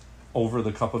aunts over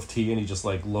the cup of tea, and he just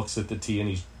like looks at the tea and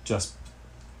he's just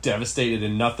devastated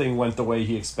and nothing went the way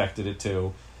he expected it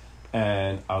to.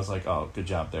 And I was like, oh, good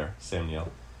job there, Sam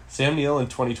Neill. Sam Neill in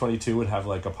 2022 would have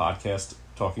like a podcast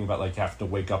talking about like having to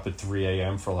wake up at 3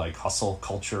 a.m. for like hustle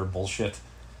culture bullshit.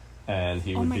 And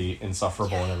he would be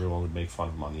insufferable and everyone would make fun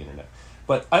of him on the internet.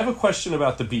 But I have a question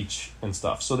about the beach and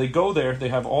stuff. So they go there, they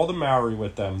have all the Maori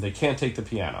with them, they can't take the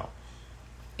piano.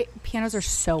 Pianos are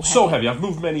so heavy. So heavy. I've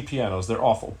moved many pianos. They're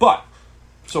awful. But,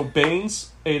 so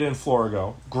Baines, Ada, and Flora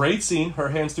go. Great scene. Her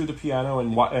hands through the piano,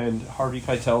 and Harvey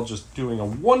Keitel just doing a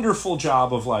wonderful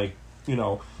job of, like, you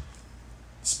know,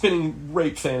 spinning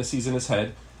rape fantasies in his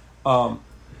head. But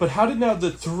how did now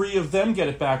the three of them get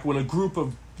it back when a group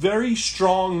of very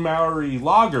strong Maori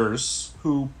loggers,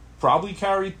 who probably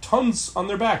carry tons on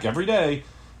their back every day,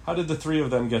 how did the three of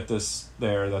them get this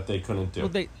there that they couldn't do?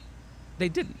 Well, they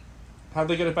didn't. How'd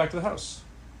they get it back to the house?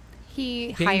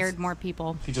 He hired more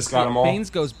people. He just got them all? Baines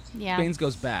goes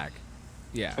back.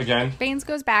 Yeah. Again? Baines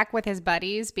goes back with his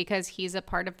buddies because he's a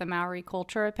part of the Maori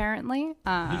culture, apparently.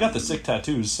 He got the sick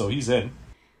tattoos, so he's in.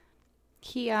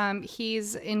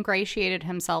 He's ingratiated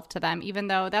himself to them, even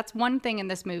though that's one thing in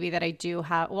this movie that I do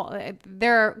have. Well,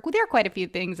 there are quite a few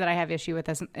things that I have issue with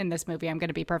in this movie. I'm going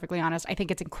to be perfectly honest. I think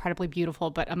it's incredibly beautiful,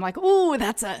 but I'm like, ooh,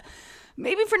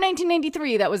 maybe for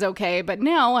 1993 that was okay, but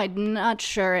now I'm not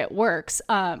sure it works.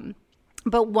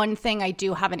 But one thing I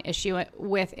do have an issue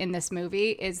with in this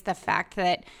movie is the fact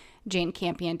that Jane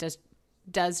Campion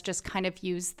does just kind of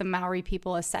use the Maori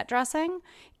people as set dressing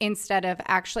instead of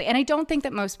actually, and I don't think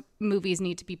that most movies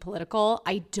need to be political.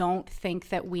 I don't think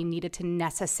that we needed to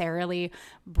necessarily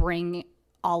bring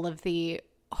all of the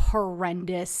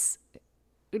horrendous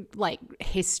like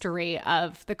history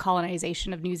of the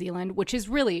colonization of New Zealand, which is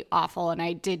really awful, and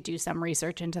I did do some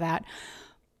research into that.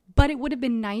 But it would have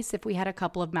been nice if we had a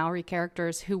couple of Maori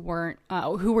characters who were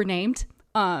named.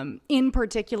 In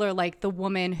particular, like the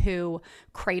woman who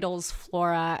cradles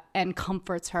Flora and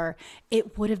comforts her.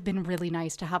 It would have been really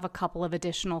nice to have a couple of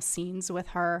additional scenes with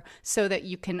her so that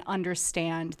you can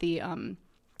understand the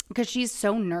because she's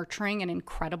so nurturing and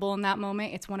incredible in that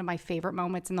moment. It's one of my favorite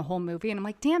moments in the whole movie. And I'm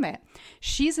like, damn it,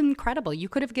 she's incredible. You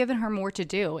could have given her more to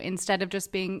do instead of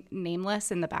just being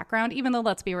nameless in the background, even though,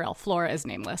 let's be real, Flora is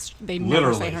nameless. They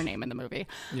never say her name in the movie.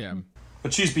 Yeah.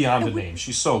 But she's beyond a name.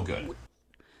 She's so good.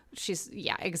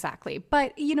 Yeah, exactly.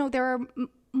 But, you know, there are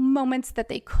moments that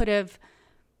they could have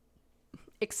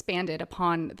expanded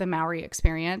upon the Maori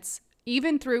experience,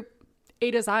 even through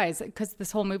Ada's eyes, because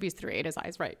this whole movie's through Ada's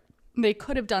eyes, right? They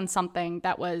could have done something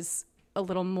that was a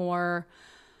little more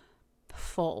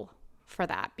full for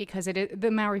that, because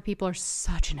the Maori people are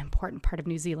such an important part of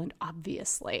New Zealand,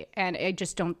 obviously. And I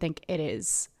just don't think it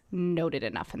is noted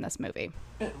enough in this movie.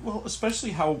 Well,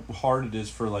 especially how hard it is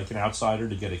for like an outsider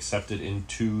to get accepted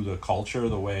into the culture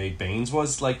the way Baines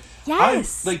was. Like,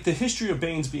 yes, like the history of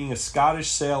Baines being a Scottish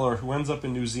sailor who ends up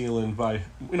in New Zealand by,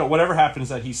 you know, whatever happens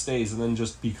that he stays and then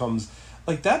just becomes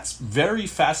like, that's very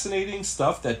fascinating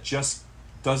stuff that just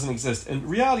doesn't exist. And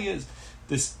reality is,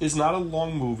 this is not a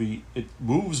long movie. It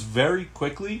moves very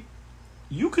quickly.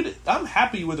 I'm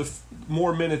happy with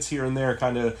more minutes here and there,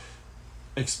 kind of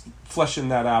fleshing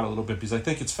that out a little bit, because I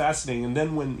think it's fascinating. And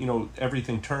then when, you know,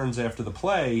 everything turns after the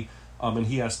play, and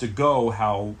he has to go,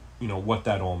 how, you know, what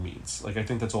that all means. Like, I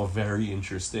think that's all very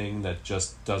interesting. That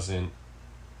just doesn't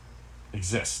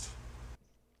exist.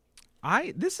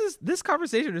 This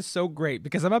conversation is so great,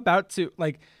 because I'm about to,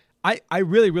 like, I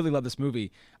really, really love this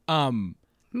movie.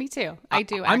 Me too. I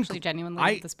do actually genuinely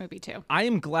love this movie too. I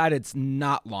am glad it's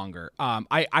not longer.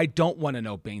 I don't want to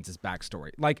know Baines'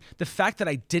 backstory. Like, the fact that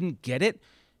I didn't get it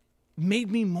made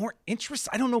me more interested.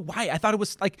 I don't know why. I thought it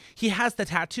was like, he has the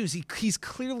tattoos. He's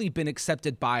clearly been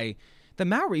accepted by the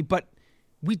Maori, but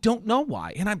we don't know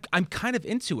why. And I'm kind of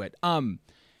into it. And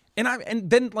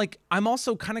then like, I'm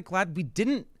also kind of glad we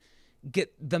didn't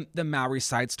get the Maori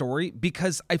side story,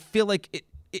 because I feel like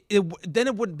then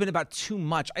it would have been about too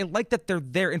much. I like that they're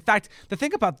there. In fact, the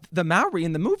thing about the Maori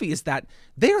in the movie is that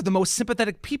they are the most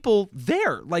sympathetic people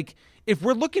there. Like, if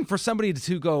we're looking for somebody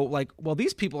to go like, well,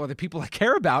 these people are the people I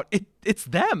care about, it's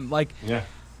them. Like, yeah,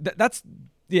 that's,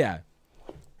 yeah.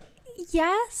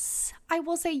 Yes, I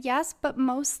will say yes, but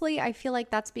mostly I feel like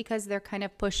that's because they're kind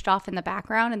of pushed off in the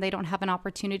background and they don't have an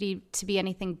opportunity to be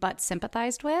anything but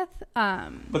sympathized with.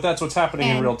 But that's what's happening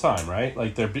in real time, right?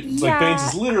 Like, like Baines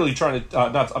is literally trying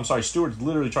to, Stewart's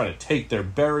literally trying to take their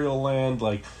burial land,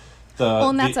 like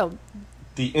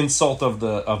the insult of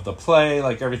the play,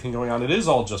 like everything going on. It is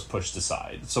all just pushed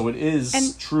aside. So it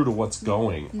is true to what's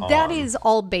going on. That is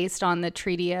all based on the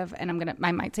Treaty of, and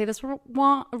I might say this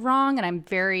wrong, and I'm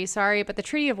very sorry, but the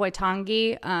Treaty of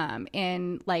Waitangi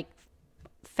in like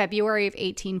February of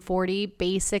 1840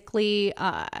 basically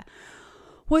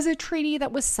was a treaty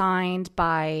that was signed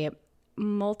by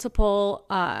multiple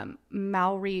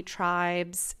Maori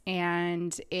tribes,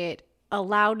 and it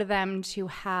allowed them to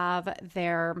have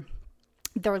their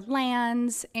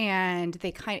lands, and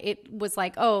it was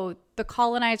like, oh, the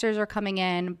colonizers are coming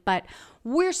in, but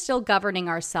we're still governing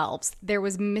ourselves. There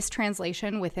was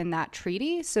mistranslation within that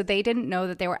treaty, so they didn't know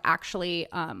that they were actually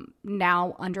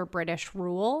now under British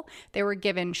rule. They were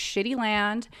given shitty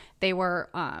land. They were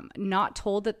not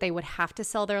told that they would have to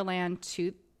sell their land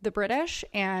to the British,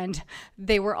 and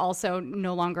they were also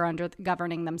no longer under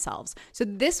governing themselves. So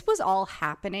this was all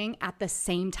happening at the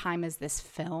same time as this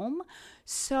film.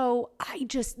 So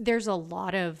there's a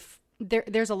lot of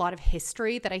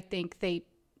history that I think they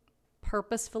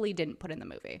purposefully didn't put in the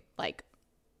movie. Like,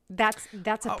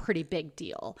 that's a pretty big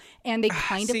deal, and they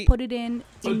kind of put it in.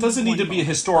 So it doesn't need to be a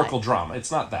historical drama.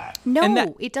 It's not that.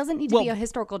 No, it doesn't need to be a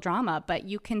historical drama, but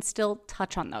you can still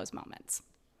touch on those moments.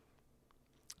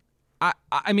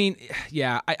 I mean,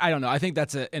 yeah, I don't know. I think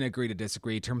that's an agree to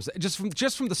disagree in terms of just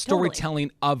from the storytelling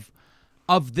of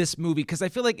this movie, because I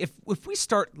feel like if we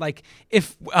start like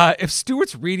if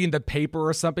Stewart's reading the paper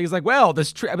or something, he's like, well,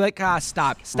 this I'd be like,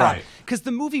 stop, right. Because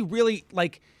the movie really,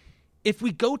 like, if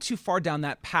we go too far down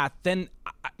that path, then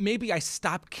maybe I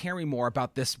stop caring more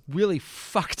about this really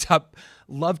fucked up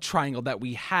love triangle that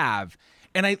we have,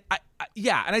 and I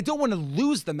don't want to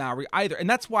lose the Maori either, and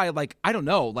that's why, like, I don't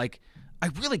know, like, I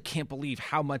really can't believe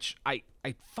how much I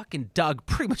fucking dug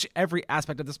pretty much every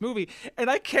aspect of this movie.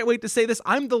 And I can't wait to say this.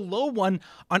 I'm the low one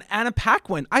on Anna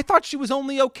Paquin. I thought she was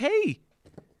only okay.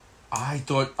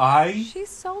 She's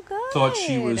so good. Thought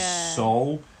she was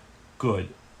so good.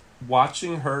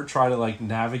 Watching her try to like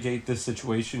navigate this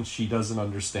situation she doesn't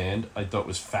understand, I thought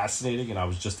was fascinating, and I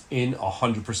was just in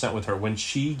 100% with her. When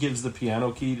she gives the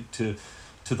piano key to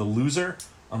the loser,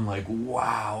 I'm like,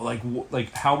 wow,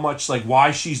 like how much, like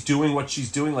why she's doing what she's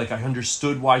doing. Like, I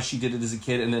understood why she did it as a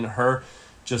kid, and then her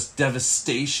just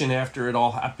devastation after it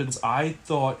all happens. I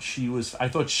thought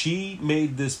she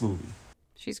made this movie.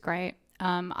 She's great.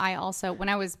 I also, when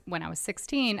I was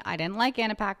 16, I didn't like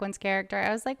Anna Paquin's character.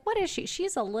 I was like, what is she?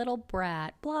 She's a little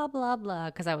brat, blah, blah, blah,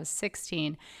 because I was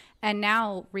 16. And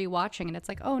now rewatching it, it's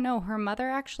like, oh no, her mother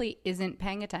actually isn't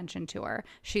paying attention to her.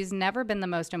 She's never been the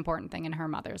most important thing in her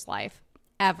mother's life,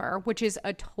 ever, which is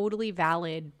a totally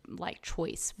valid like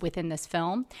choice within this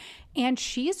film. And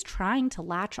she's trying to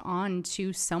latch on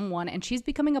to someone, and she's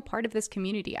becoming a part of this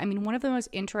community. I mean, one of the most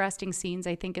interesting scenes,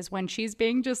 I think, is when she's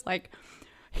being just like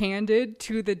handed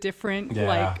to the different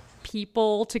like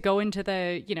people to go into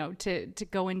the, to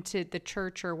go into the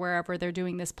church or wherever they're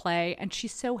doing this play. And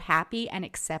she's so happy and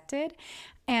accepted.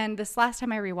 And this last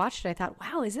time I rewatched it, I thought,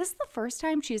 wow, is this the first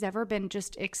time she's ever been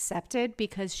just accepted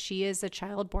because she is a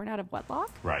child born out of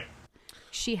wedlock? Right.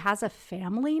 She has a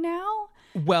family now.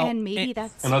 Well, and maybe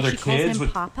that's and other she calls kids him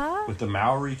with Papa. with the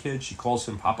Maori kid. She calls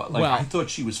him Papa. Like, Well, I thought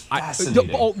she was fascinating.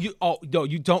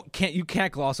 You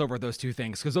can't gloss over those two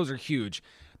things because those are huge.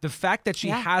 The fact that she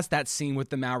has that scene with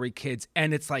the Maori kids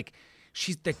and it's like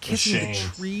they're kissing the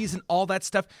trees and all that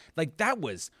stuff, like that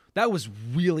was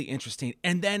really interesting.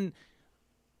 And then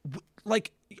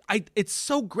it's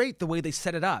so great the way they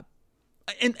set it up.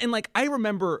 And like I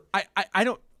remember I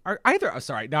don't are either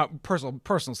sorry, now personal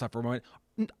stuff for a moment.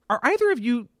 Are either of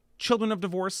you children of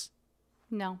divorce?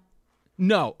 No.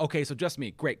 Okay, so just me.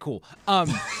 Great, cool.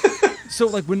 So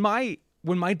like when my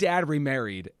dad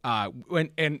remarried,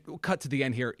 and cut to the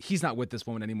end here, he's not with this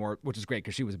woman anymore, which is great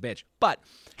because she was a bitch. But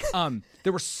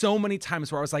there were so many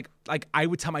times where I was like I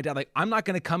would tell my dad, like, I'm not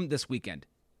going to come this weekend.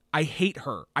 I hate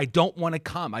her. I don't want to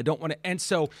come. I don't want to. And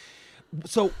so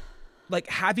like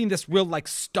having this real like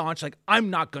staunch, like,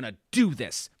 I'm not going to do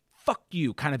this. Fuck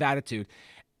you kind of attitude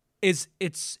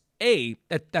that's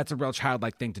a real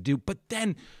childlike thing to do. But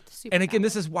then, and again,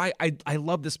 this is why I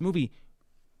love this movie.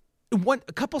 A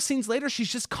couple scenes later,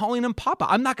 she's just calling him Papa.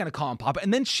 I'm not going to call him Papa.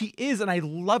 And then she is, and I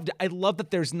loved it. I love that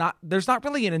there's not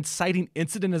really an inciting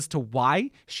incident as to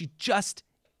why. She just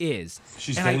is.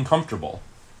 She's getting comfortable.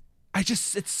 It's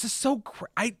just so,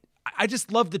 I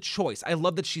just love the choice. I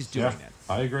love that she's doing it.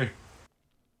 I agree.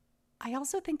 I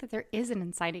also think that there is an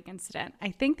inciting incident.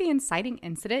 I think the inciting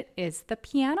incident is the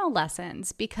piano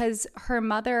lessons because her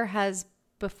mother has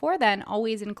before then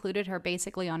always included her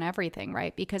basically on everything,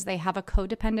 right? Because they have a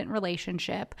codependent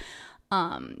relationship.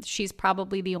 She's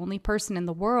probably the only person in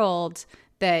the world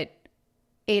that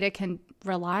Ada can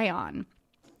rely on.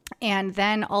 And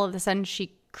then all of a sudden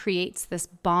she creates this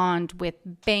bond with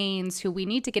Baines, who we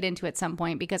need to get into at some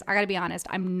point because I gotta be honest,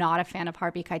 I'm not a fan of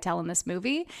Harvey Keitel in this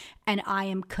movie and I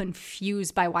am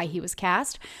confused by why he was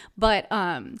cast. But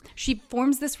she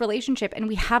forms this relationship and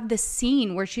we have this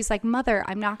scene where she's like, Mother,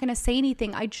 I'm not gonna say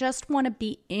anything. I just want to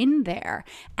be in there.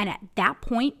 And at that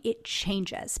point it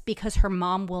changes because her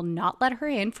mom will not let her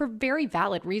in for very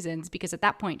valid reasons because at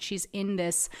that point she's in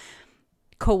this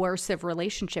coercive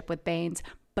relationship with Baines.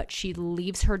 But she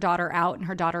leaves her daughter out and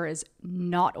her daughter is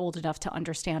not old enough to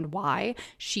understand why.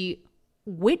 She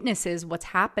witnesses what's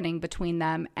happening between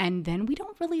them and then we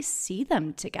don't really see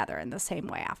them together in the same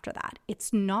way after that.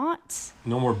 It's not...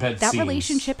 No more bed that scenes.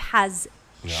 Relationship has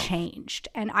changed.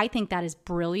 And I think that is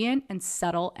brilliant and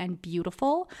subtle and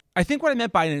beautiful. I think what I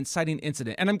meant by an inciting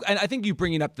incident, and I think you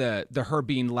bringing up the her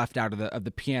being left out of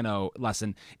the piano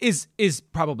lesson is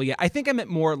probably it. I think I meant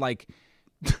more like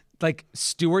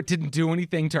Stuart didn't do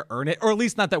anything to earn it, or at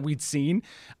least not that we'd seen.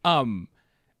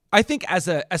 I think as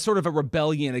sort of a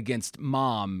rebellion against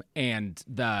Mom and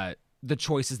the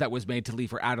choices that was made to leave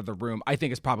her out of the room, I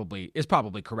think is probably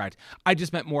correct. I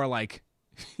just meant more like,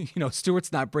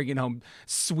 Stuart's not bringing home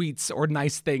sweets or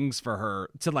nice things for her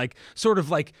to like sort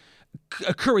of like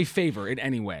curry favor in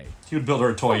any way. He would build her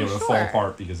a toy and it would fall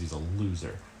apart because he's a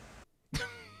loser.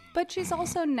 But she's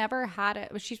also never had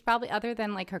it. She's probably, other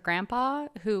than like her grandpa,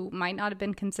 who might not have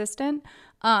been consistent,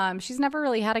 she's never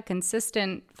really had a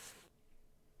consistent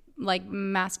like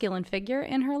masculine figure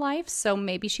in her life. So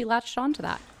maybe she latched onto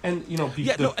that. And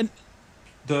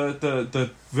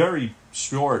the very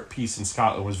short piece in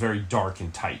Scotland was very dark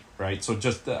and tight, right? So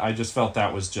I just felt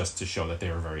that was just to show that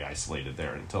they were very isolated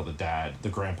there until the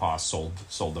grandpa sold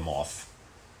them off.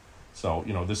 So,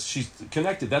 she's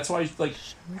connected. That's why, like,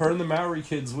 her and the Maori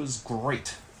kids was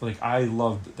great. Like, I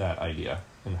loved that idea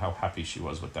and how happy she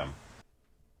was with them.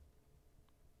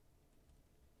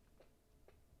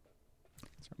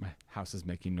 Sorry, my house is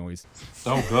making noise.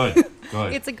 Oh, good.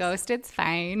 Good. It's a ghost. It's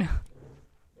fine.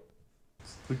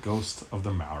 It's the ghost of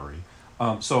the Maori.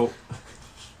 Probably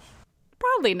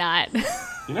not.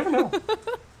 You never know.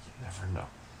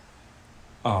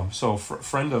 So,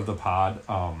 friend of the pod,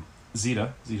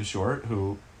 Zeta Short,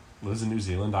 who lives in New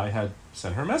Zealand, I had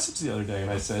sent her a message the other day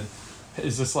and I said,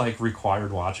 is this like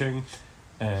required watching?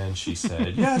 And she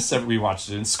said, yes, we watched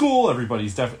it in school.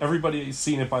 Everybody's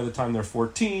seen it by the time they're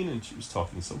 14. And she was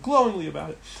talking so glowingly about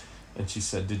it. And she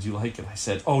said, did you like it? I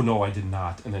said, oh, no, I did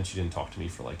not. And then she didn't talk to me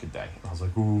for like a day. And I was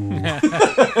like, ooh. And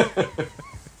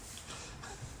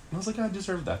I was like, I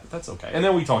deserved that, but that's okay. And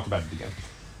then we talked about it again.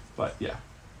 But yeah.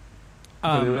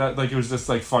 It was just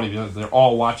like funny because they're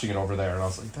all watching it over there, and I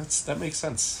was like, that makes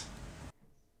sense.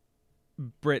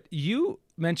 Britt, you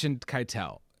mentioned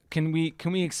Keitel. Can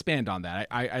we expand on that?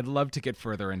 I'd love to get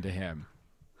further into him.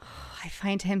 I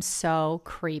find him so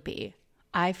creepy.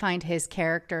 I find his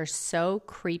character so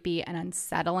creepy and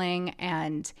unsettling,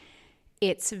 and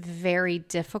it's very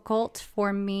difficult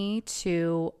for me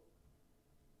to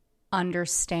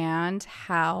understand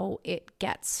how it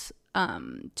gets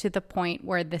to the point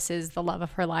where this is the love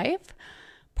of her life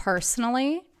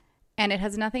personally. And it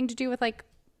has nothing to do with like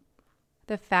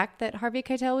the fact that Harvey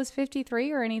Keitel was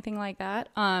 53 or anything like that.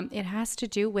 It has to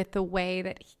do with the way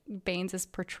that Baines is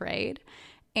portrayed.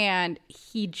 And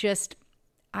he just,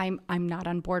 I'm not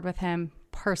on board with him.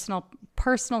 Personal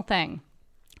thing.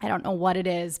 I don't know what it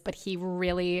is, but he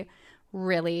really,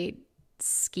 really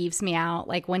skeeves me out.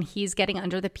 Like when he's getting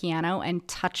under the piano and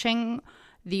touching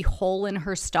the hole in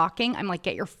her stocking, I'm like,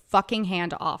 get your fucking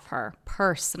hand off her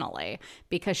personally,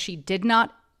 because she did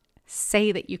not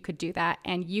say that you could do that.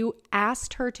 And you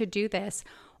asked her to do this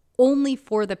only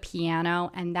for the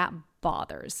piano. And that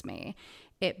bothers me.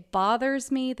 It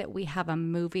bothers me that we have a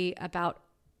movie about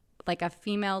like a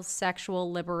female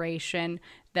sexual liberation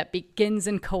that begins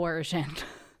in coercion.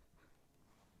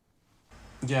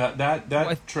 Yeah,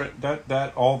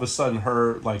 that all of a sudden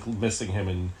her like missing him,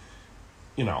 and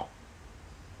we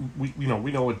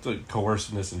know what the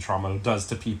coerciveness and trauma does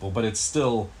to people, but it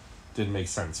still didn't make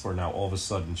sense. Where now all of a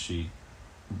sudden she,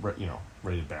 ready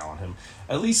to bail on him.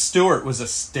 At least Stewart was a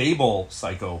stable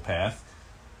psychopath.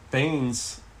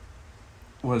 Baines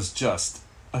was just,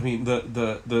 I mean,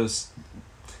 the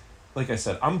like I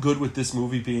said, I'm good with this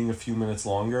movie being a few minutes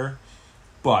longer,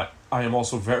 but I am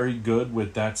also very good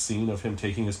with that scene of him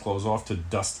taking his clothes off to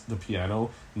dust the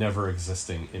piano never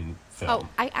existing in film. Oh,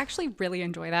 I actually really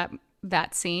enjoy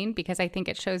that scene because I think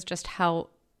it shows just how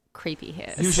creepy he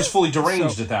is. He was just fully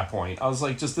deranged at that point. I was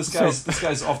like, just this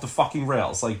guy's off the fucking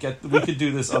rails. Like, we could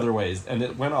do this other ways. And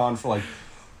it went on for like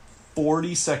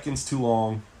 40 seconds too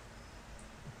long.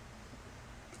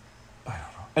 I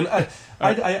don't know.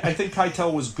 And I think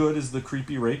Keitel was good as the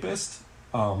creepy rapist.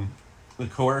 The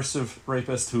coercive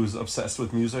rapist who's obsessed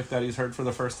with music that he's heard for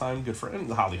the first time. Good for him.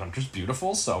 The Holly Hunter's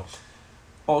beautiful, so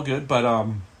all good. But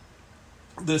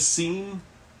the scene,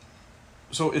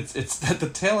 so it's at the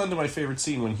tail end of my favorite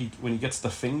scene when he gets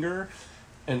the finger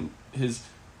and his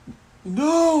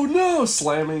no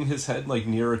slamming his head like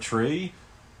near a tree.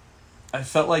 I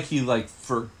felt like that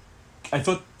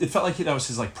was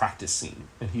his like practice scene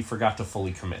and he forgot to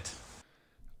fully commit.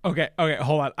 Okay,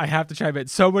 hold on. I have to chime in.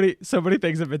 So many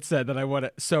things have been said that I want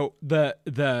to. So the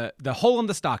hole in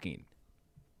the stocking.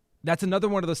 That's another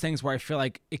one of those things where I feel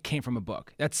like it came from a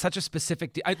book. That's such a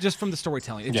specific, just from the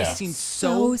storytelling. It just seems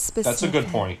so specific. That's a good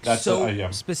point. That's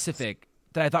so specific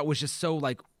that I thought was just so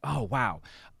like, oh wow.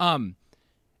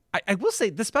 I will say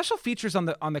the special features on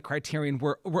the Criterion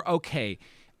were okay.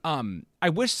 I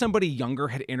wish somebody younger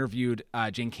had interviewed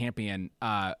Jane Campion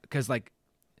because like.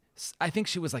 I think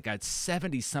she was like a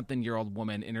 70-something-year-old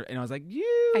woman, and I was like,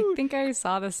 I think I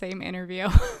saw the same interview.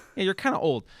 Yeah, you're kind of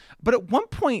old. But at one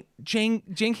point, Jane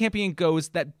Campion goes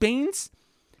that Baines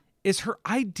is her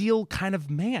ideal kind of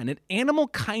man, an animal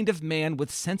kind of man with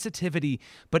sensitivity,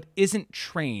 but isn't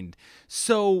trained.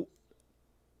 So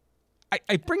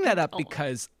I bring that up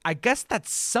because I guess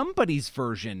that's somebody's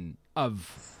version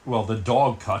of... Well, the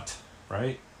dog cut,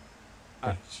 right?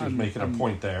 She was making a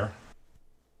point there.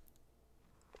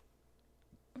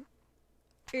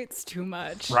 It's too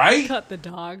much. Right? Cut the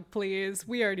dog, please.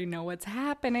 We already know what's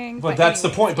happening. But that's the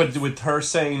point. But with her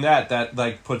saying that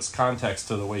like puts context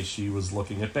to the way she was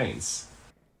looking at Baines.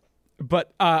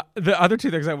 But the other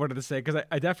two things I wanted to say, because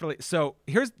I definitely... So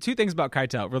here's two things about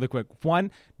Keitel really quick.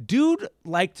 One, dude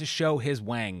liked to show his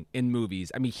wang in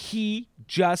movies. I mean, he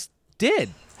just did.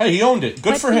 Hey, he owned it.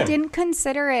 Good for him. But he didn't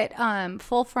consider it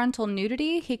full frontal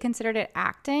nudity. He considered it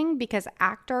acting because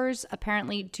actors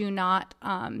apparently do not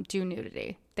do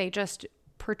nudity. They just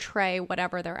portray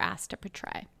whatever they're asked to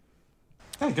portray.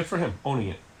 Hey, good for him owning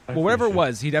it. Well, whatever it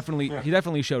was, he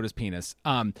definitely showed his penis.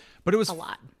 But it was a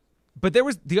lot. But there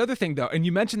was the other thing, though, and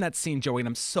you mentioned that scene, Joey, and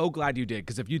I'm so glad you did,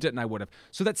 because if you didn't, I would have.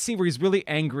 So that scene where he's really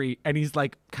angry and he's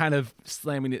like kind of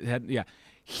slamming his head. Yeah.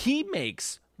 He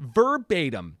makes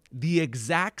verbatim the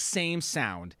exact same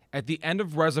sound at the end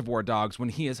of Reservoir Dogs when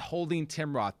he is holding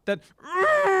Tim Roth. That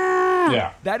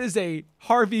is a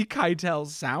Harvey Keitel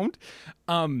sound.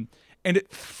 And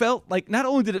it felt like, not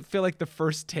only did it feel like the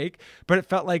first take, but it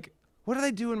felt like, what do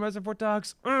they do in Reservoir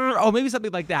Dogs? Oh, maybe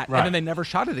something like that. Right. And then they never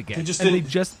shot it again. They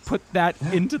just put that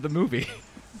into the movie.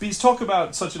 Because talk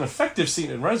about such an effective scene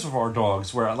in Reservoir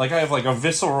Dogs where like I have like a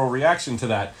visceral reaction to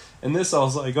that. And this I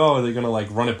was like, oh, are they going to like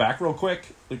run it back real quick?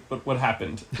 Like what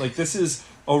happened? Like this is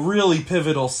a really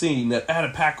pivotal scene that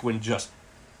Adam Paquin just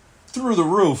through the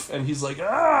roof and he's like,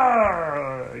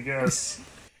 I guess.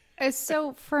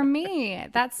 So for me,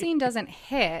 that scene doesn't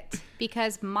hit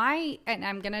because and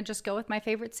I'm going to just go with my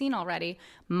favorite scene already.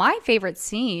 My favorite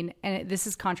scene, and this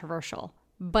is controversial,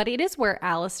 but it is where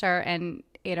Alistair and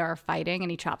Ada are fighting and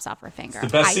he chops off her finger. The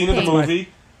best scene of the movie.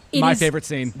 My favorite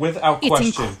scene. Without question.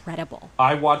 It's incredible.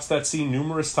 I watched that scene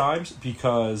numerous times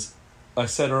because I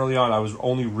said early on I was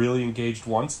only really engaged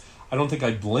once. I don't think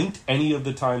I blinked any of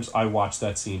the times I watched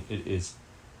that scene. It is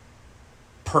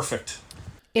perfect.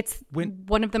 It's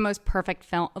one of the most perfect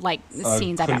scenes I've ever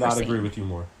seen. Could not agree with you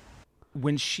more.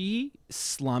 When she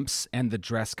slumps and the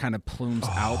dress kind of plumes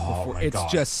out before, my it's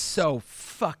God. just so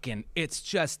fucking, it's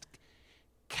just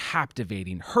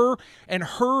captivating. Her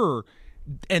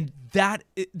and that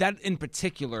in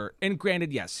particular, and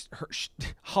granted, yes,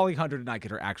 Holly Hunter did not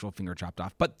get her actual finger chopped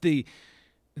off, but the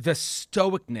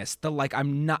stoicness,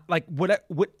 I'm not,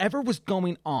 whatever was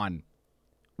going on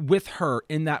with her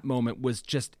in that moment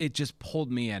it just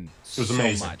pulled me in so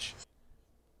amazing. much.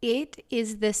 It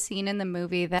is the scene in the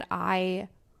movie that I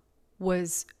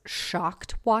was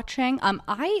shocked watching.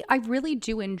 I really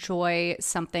do enjoy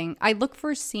something. I look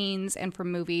for scenes and for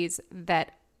movies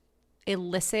that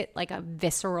elicit like a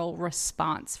visceral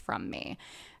response from me.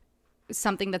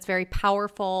 Something that's very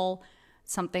powerful.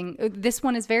 This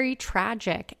one is very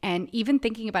tragic, and even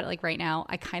thinking about it like right now,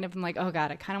 I kind of am like, oh God,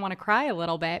 I kind of want to cry a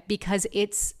little bit because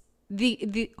it's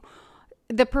the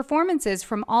performances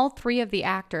from all three of the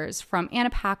actors, from Anna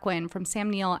Paquin, from Sam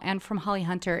Neill, and from Holly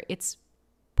Hunter. It's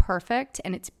perfect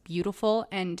and it's beautiful,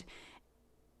 and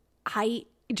I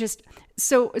just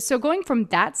so going from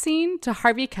that scene to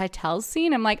Harvey Keitel's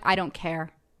scene, I'm like, I don't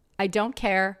care.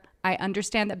 I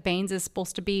understand that Baines is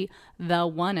supposed to be the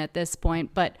one at this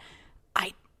point, but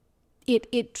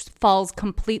it falls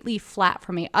completely flat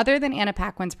for me. Other than Anna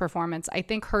Paquin's performance, I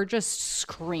think her just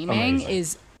screaming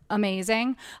is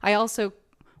amazing. I also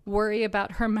worry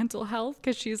about her mental health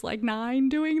because she's like 9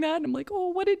 doing that. And I'm like, oh,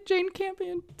 what did Jane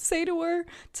Campion say to her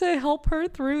to help her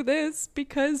through this?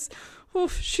 Because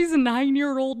she's a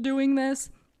 9-year-old doing this.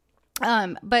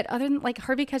 But other than like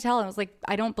Harvey Keitel, I was like,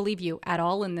 I don't believe you at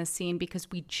all in this scene because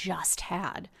we just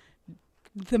had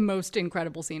the most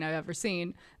incredible scene I've ever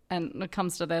seen. And it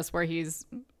comes to this where he's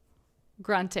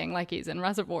grunting like he's in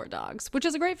Reservoir Dogs, which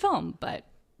is a great film, but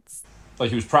like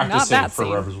he was practicing for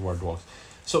scene. Reservoir Dogs.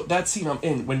 So that scene I'm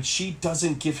in, when she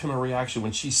doesn't give him a reaction,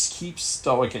 when she keeps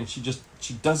stoic and she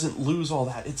doesn't lose all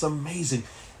that, it's amazing.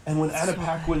 And when Anna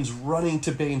Paquin's running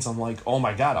to Baines, I'm like, oh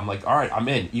my God. I'm like, all right, I'm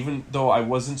in. Even though I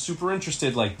wasn't super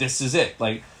interested, like, this is it.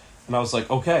 Like, and I was like,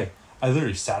 okay. I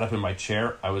literally sat up in my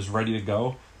chair. I was ready to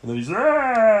go. And then he's,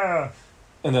 ah!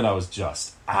 And then I was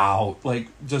just out. Like,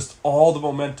 just all the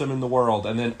momentum in the world.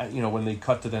 And then, you know, when they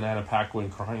cut to then Anna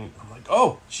Paquin crying, I'm like,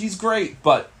 oh, she's great.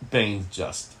 But Baines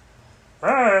just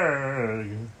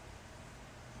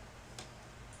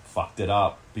fucked it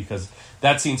up. Because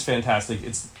that scene's fantastic.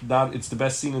 It's the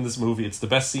best scene in this movie. It's the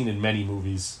best scene in many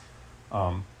movies.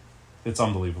 It's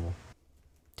unbelievable.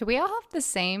 Do we all have the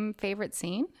same favorite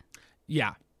scene?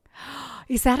 Yeah.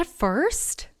 Is that a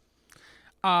first?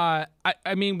 I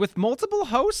mean, with multiple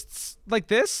hosts like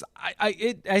this, I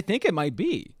think it might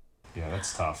be. Yeah,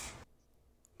 that's tough.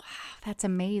 Wow, that's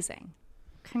amazing.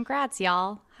 Congrats,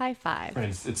 y'all. High five. And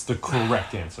it's the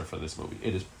correct answer for this movie.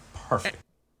 It is perfect.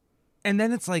 And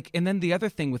then it's like, and then the other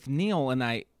thing with Neil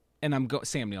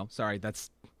Sam Neill. Sorry,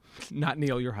 that's not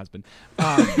Neil, your husband.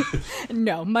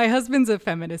 No, my husband's a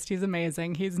feminist. He's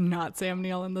amazing. He's not Sam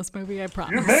Neill in this movie. I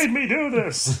promise. You made me do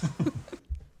this.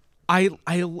 I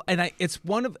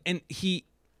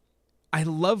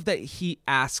love that he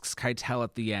asks Keitel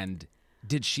at the end,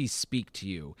 did she speak to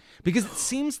you? Because it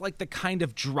seems like the kind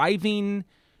of driving,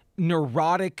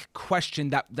 neurotic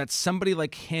question that somebody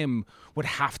like him would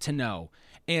have to know.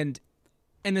 And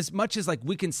as much as like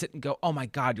we can sit and go, oh my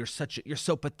God, you're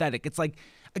so pathetic. It's like,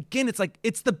 again, I think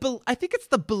it's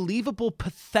the believable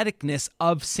patheticness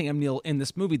of Sam Neill in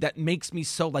this movie that makes me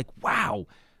so like, wow,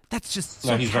 that's just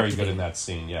so no, he's very good in that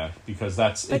scene, yeah, because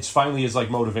it's finally his like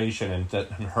motivation, and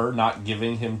her not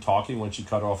giving him talking when she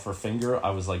cut off her finger, I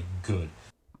was like, good.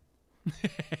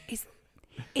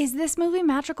 Is this movie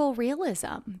magical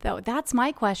realism, though? That's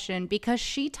my question, because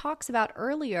she talks about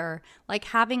earlier, like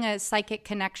having a psychic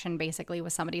connection basically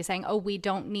with somebody saying, oh,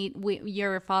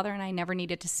 your father and I never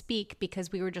needed to speak because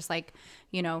we were just like,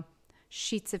 you know,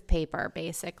 sheets of paper,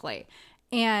 basically.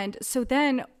 And so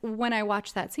then when I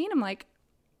watch that scene, I'm like,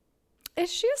 is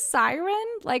she a siren?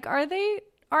 Like, are they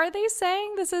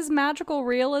saying this is magical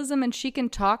realism and she can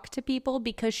talk to people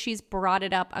because she's brought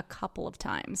it up a couple of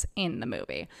times in the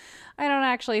movie? I don't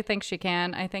actually think she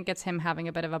can. I think it's him having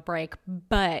a bit of a break.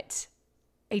 But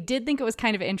I did think it was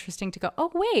kind of interesting to go, oh,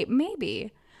 wait,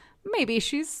 maybe maybe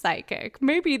she's psychic.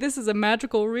 Maybe this is a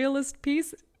magical realist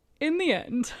piece in the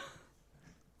end.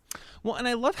 Well, and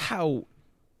I love how,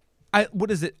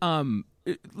 what is it?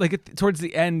 Towards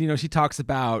the end, she talks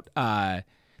about that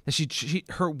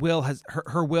her will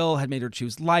had made her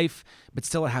choose life, but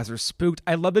still it has her spooked.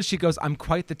 I love that she goes, "I'm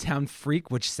quite the town freak,"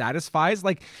 which satisfies.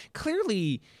 Like,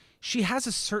 clearly, she has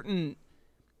a certain,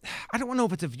 I don't know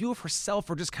if it's a view of herself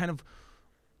or just kind of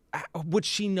what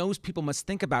she knows people must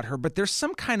think about her, but there's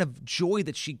some kind of joy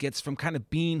that she gets from kind of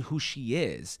being who she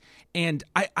is. And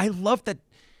I love that.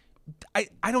 I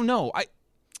don't know.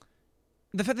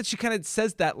 The fact that she kind of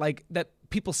says that, like, that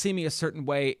people see me a certain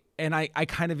way, and I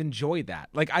kind of enjoy that.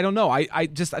 Like, I don't know. I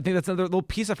think that's another little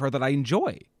piece of her that I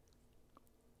enjoy.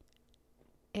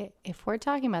 If we're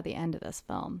talking about the end of this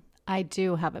film, I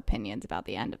do have opinions about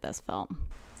the end of this film.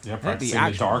 Yeah, practicing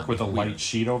in the dark with a light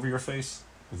sheet over your face.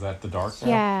 Is that the dark now?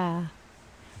 Yeah.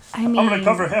 I'm going to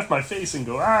cover half my face and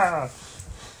go, ah!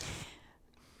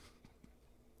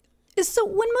 So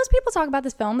when most people talk about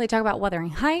this film, they talk about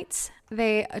Wuthering Heights.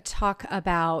 They talk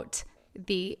about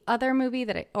the other movie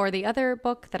or the other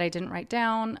book that I didn't write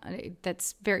down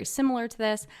that's very similar to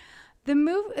this.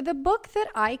 The book that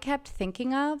I kept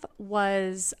thinking of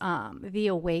was The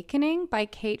Awakening by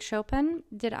Kate Chopin.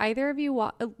 Did either of you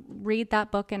read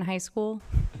that book in high school?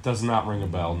 It does not ring a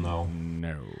bell, no.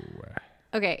 No.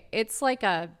 Okay, it's like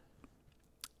a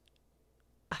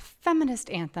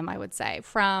feminist anthem, I would say.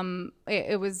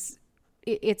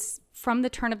 It's from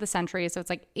the turn of the century, so it's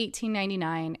like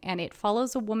 1899, and it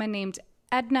follows a woman named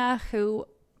Edna who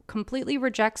completely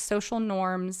rejects social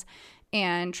norms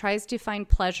and tries to find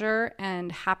pleasure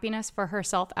and happiness for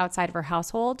herself outside of her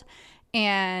household.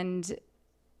 And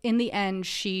in the end,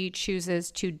 she chooses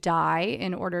to die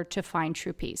in order to find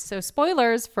true peace. So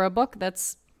spoilers for a book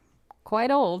that's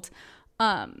quite old.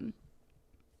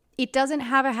 It doesn't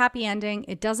have a happy ending.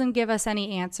 It doesn't give us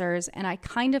any answers. And I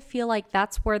kind of feel like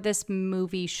that's where this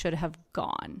movie should have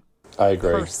gone. I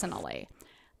agree. Personally.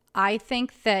 I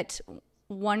think that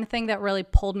one thing that really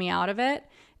pulled me out of it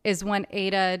is when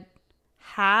Ada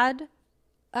had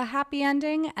a happy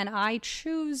ending, and I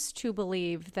choose to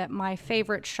believe that my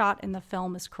favorite shot in the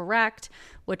film is correct,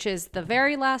 which is the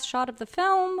very last shot of the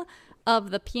film of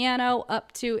the piano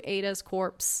up to Ada's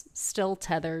corpse still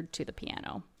tethered to the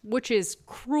piano, which is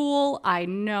cruel, I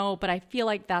know, but I feel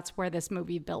like that's where this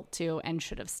movie built to and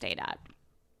should have stayed at.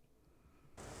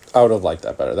 I would have liked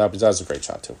that better. That was a great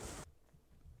shot too.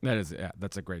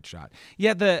 That's a great shot.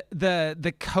 Yeah,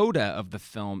 the coda of the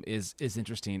film is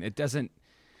interesting.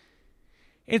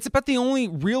 It's about the only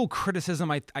real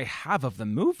criticism I have of the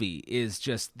movie is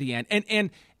just the end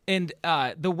and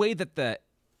the way that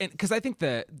because I think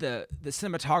the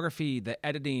cinematography, the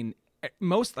editing,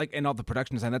 most and all the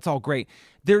production design, that's all great.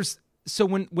 So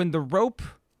when the rope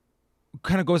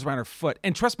kind of goes around her foot,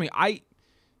 and trust me, I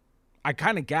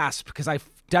kind of gasped because I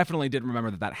definitely didn't remember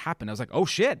that happened. I was like, oh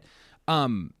shit.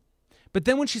 But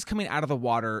then when she's coming out of the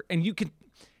water, and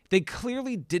they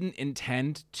clearly didn't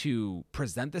intend to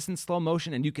present this in slow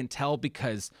motion, and you can tell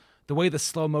because the way the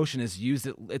slow motion is used,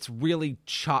 it's really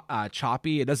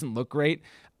choppy. It doesn't look great.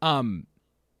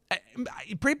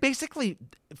 Basically,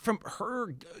 from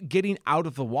her getting out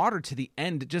of the water to the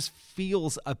end, it just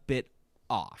feels a bit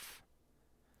off.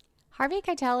 Harvey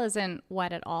Keitel isn't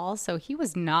wet at all, so he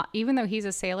was not, even though he's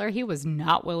a sailor, he was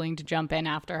not willing to jump in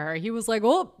after her. He was like,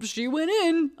 "Oh, she went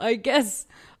in. I guess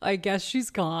she's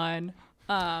gone."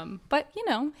 But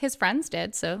his friends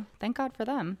did, so thank God for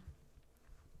them.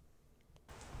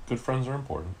 Good friends are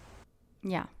important.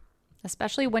 Yeah,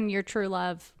 especially when your true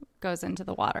love goes into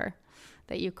the water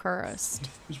that you cursed.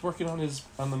 He was working on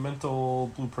the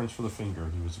mental blueprints for the finger.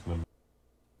 He was going to.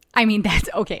 I mean, that's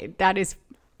okay. That is.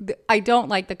 I don't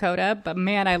like the coda, but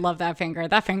man, I love that finger.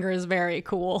 That finger is very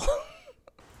cool.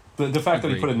 The fact that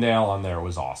he put a nail on there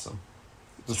was awesome.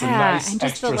 Just a nice and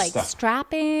just extra the step.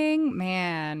 strapping,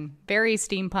 man, very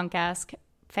steampunk-esque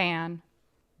fan.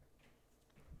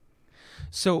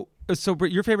 So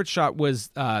your favorite shot was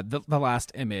the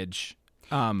last image.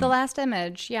 The last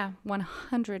image, yeah,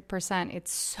 100%.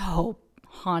 It's so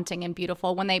haunting and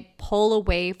beautiful when they pull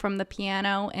away from the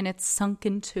piano and its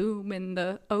sunken tomb in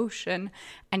the ocean,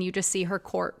 and you just see her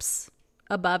corpse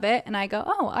above it, and I go,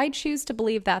 oh, I choose to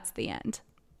believe that's the end.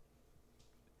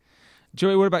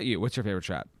 Joey, what about you? What's your favorite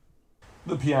shot?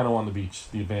 The piano on the beach,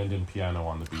 the abandoned piano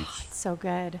on the beach. Oh, it's so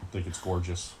good. I think it's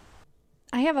gorgeous.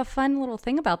 I have a fun little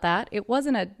thing about that. It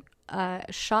wasn't a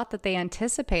shot that they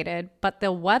anticipated, but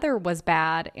the weather was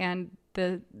bad, and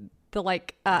the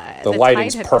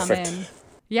lighting's tide had perfect. come in.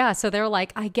 Yeah, so they're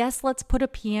like, I guess let's put a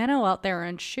piano out there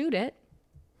and shoot it.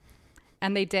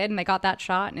 And they did, and they got that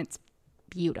shot, and it's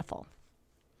beautiful.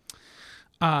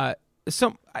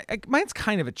 Mine's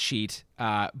kind of a cheat,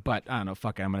 but I don't know.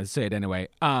 Fuck it, I'm gonna say it anyway.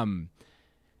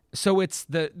 So it's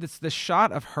the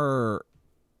shot of her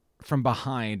from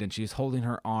behind, and she's holding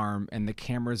her arm, and the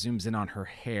camera zooms in on her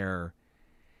hair,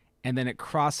 and then it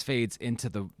crossfades into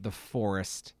the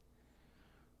forest,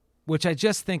 which I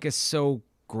just think is so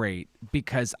great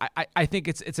because I think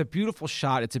it's a beautiful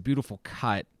shot. It's a beautiful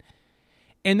cut,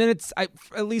 and then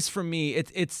at least for me,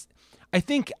 it's. I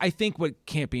think what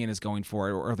Campion is going for,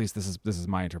 or at least this is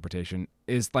my interpretation,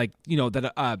 is like,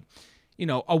 that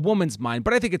a woman's mind,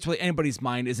 but I think it's really anybody's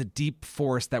mind, is a deep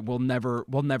forest that we'll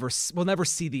never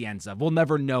see the ends of. We'll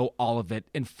never know all of it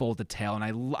in full detail,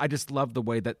 and I just love the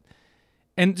way that,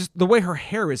 and just the way her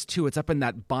hair is too. It's up in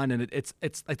that bun, and it's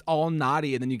like all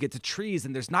knotty, and then you get to trees,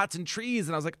 and there's knots in trees,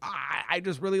 and I was like, I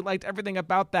just really liked everything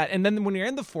about that. And then when you're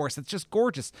in the forest, it's just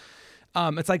gorgeous.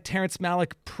 It's like Terrence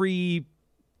Malick pre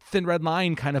Thin Red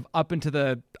Line kind of up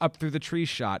through the tree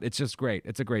shot. It's just great.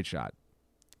 It's a great shot.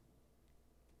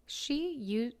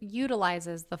 She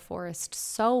utilizes the forest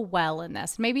so well in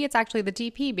this. Maybe it's actually the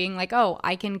DP being like, oh,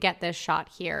 I can get this shot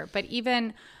here. But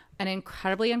even an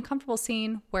incredibly uncomfortable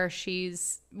scene where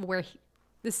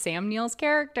the Sam Neill's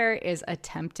character is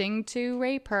attempting to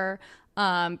rape her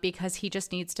because he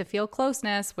just needs to feel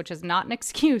closeness, which is not an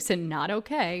excuse and not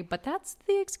okay. But that's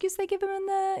the excuse they give him in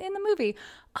the movie.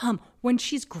 When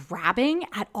she's grabbing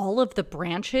at all of the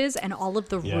branches and all of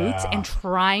the roots and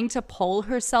trying to pull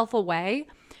herself away.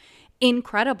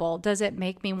 Incredible. Does it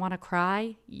make me want to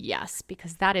cry? Yes,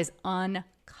 because that is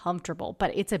uncomfortable.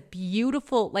 But it's a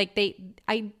beautiful,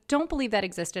 I don't believe that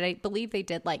existed. I believe they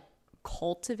did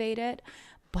cultivate it,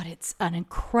 but it's an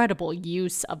incredible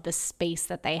use of the space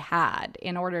that they had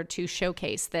in order to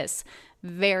showcase this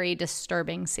very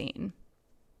disturbing scene.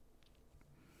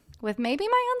 With maybe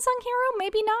my unsung hero,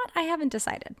 maybe not. I haven't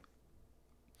decided.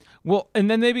 Well, and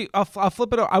then maybe I'll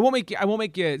flip it over. I won't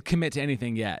make you commit to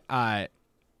anything yet.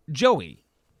 Joey,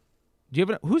 do you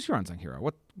have who's your unsung hero?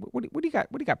 What do you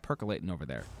got? What do you got percolating over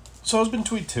there? So I was been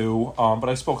tweet too, but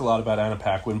I spoke a lot about Anna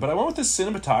Paquin. But I went with the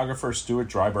cinematographer Stuart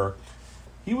Dryburgh.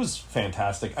 He was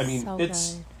fantastic. I mean,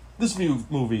 this new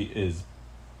movie is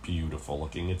beautiful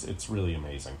looking. It's really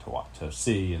amazing to watch, to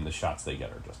see, and the shots they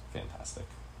get are just fantastic.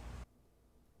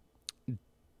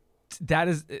 That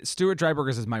is Stuart Dryburgh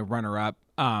is my runner-up.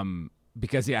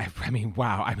 Because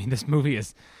wow. I mean, this movie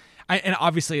is. And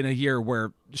obviously, in a year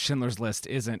where Schindler's List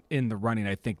isn't in the running,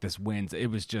 I think this wins. It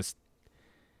was just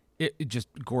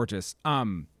gorgeous.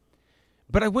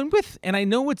 But I went with, and I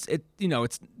know it's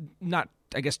not,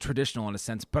 I guess, traditional in a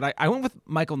sense, but I went with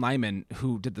Michael Nyman,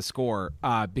 who did the score,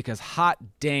 because hot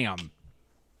damn.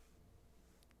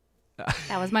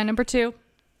 That was my number 2.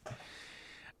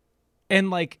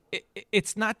 And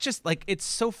it's not just it's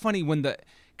so funny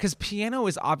because piano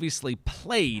is obviously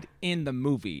played in the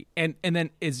movie and then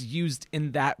is used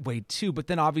in that way too. But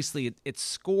then obviously it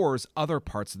scores other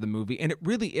parts of the movie. And it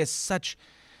really is such,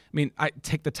 I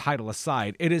take the title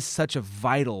aside, it is such a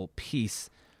vital piece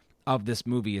of this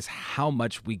movie is how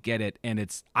much we get it. And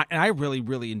it's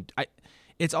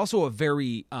also a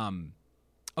very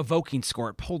evoking score.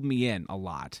 It pulled me in a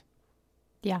lot.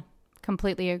 Yeah,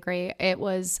 completely agree. It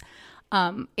was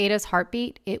Ada's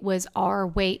heartbeat. It was our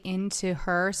way into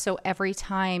her. So every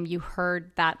time you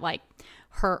heard that,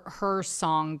 her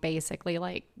song, basically,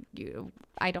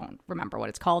 I don't remember what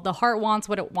it's called. The heart wants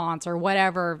what it wants, or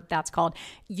whatever that's called.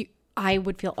 I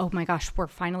would feel, oh my gosh, we're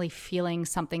finally feeling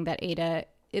something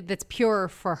that's pure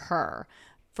for her,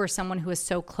 for someone who is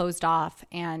so closed off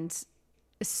and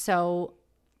so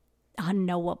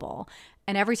unknowable.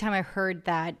 And every time I heard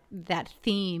that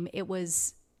theme,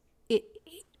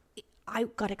 I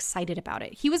got excited about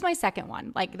it. He was my second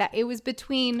one. It was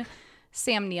between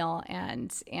Sam Neill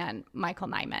and Michael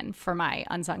Nyman for my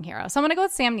unsung hero. So I'm gonna go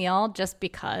with Sam Neill just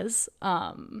because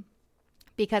I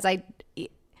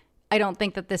don't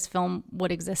think that this film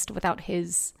would exist without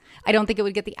his. I don't think it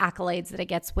would get the accolades that it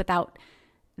gets without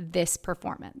this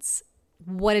performance.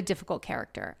 What a difficult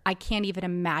character. I can't even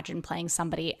imagine playing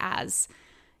somebody as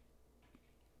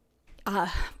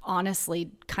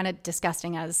honestly kind of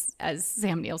disgusting as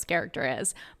Sam Neill's character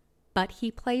is, but he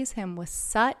plays him with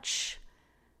such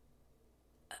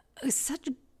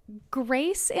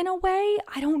grace in a way.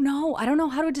 I don't know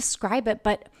how to describe it,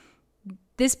 but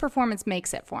this performance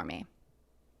makes it for me.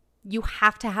 You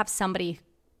have to have somebody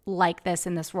like this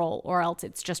in this role, or else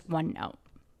it's just one note.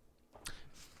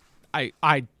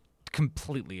 I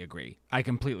completely agree. I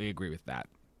completely agree with that.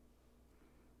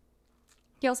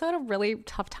 He also had a really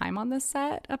tough time on this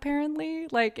set, apparently.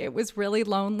 It was really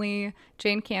lonely.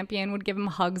 Jane Campion would give him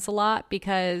hugs a lot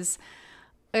because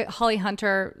Holly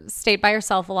Hunter stayed by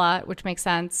herself a lot, which makes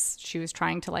sense. She was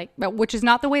trying to which is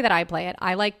not the way that I play it.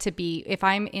 I like to be, if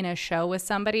I'm in a show with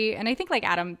somebody, and I think like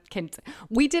Adam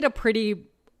we did a pretty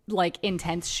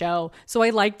intense show. So I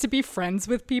like to be friends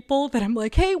with people that I'm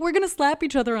like, hey, we're going to slap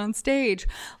each other on stage.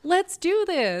 Let's do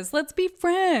this. Let's be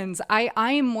friends. I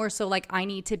am more so like, I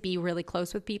need to be really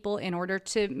close with people in order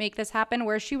to make this happen.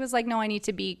 Where she was like, no, I need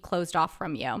to be closed off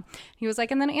from you. He was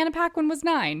like, and then Anna Paquin was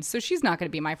 9. So she's not going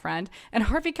to be my friend. And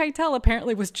Harvey Keitel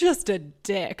apparently was just a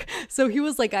dick. So he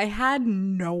was like, I had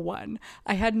no one.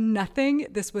 I had nothing.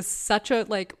 This was such a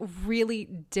really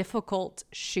difficult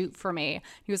shoot for me.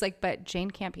 He was like, but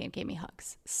Jane Campion gave me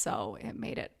hugs, so it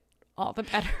made it all the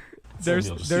better. There's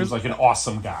seems like an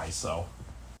awesome guy. So,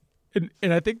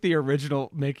 and I think the original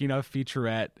making of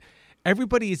featurette,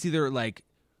 everybody is either like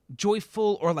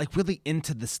joyful or like really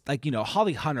into this. Like, you know,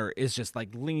 Holly Hunter is just like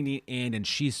leaning in, and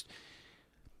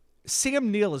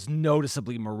Sam Neill is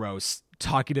noticeably morose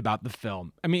talking about the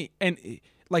film. I mean, and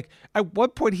like at one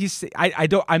point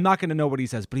I'm not going to know what he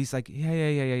says, but he's like,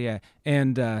 yeah,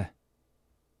 and.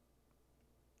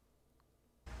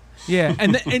 Yeah,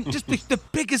 and just the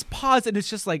biggest pause, and it's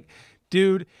just like,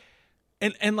 dude,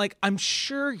 and like I'm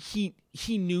sure he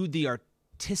knew the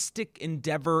artistic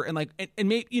endeavor, and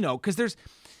maybe, you know, because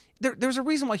there's a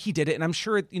reason why he did it, and I'm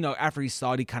sure, you know, after he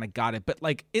saw it, he kind of got it, but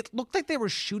like it looked like they were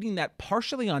shooting that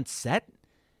partially on set,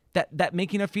 that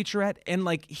making a featurette, and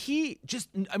like he just,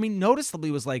 I mean,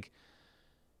 noticeably was like,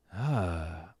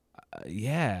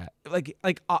 yeah,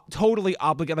 totally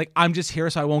obligated. Like, I'm just here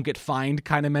so I won't get fined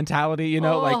kind of mentality, you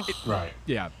know? Right.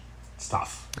 Yeah. It's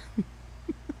tough.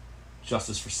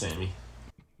 Justice for Sammy.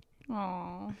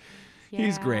 Oh, yeah.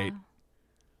 He's great.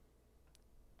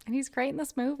 And he's great in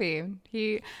this movie.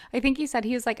 I think he said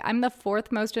he was like, I'm the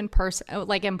 4th most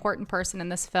important person in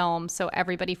this film, so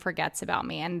everybody forgets about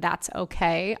me, and that's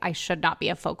okay. I should not be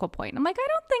a focal point. I'm like, I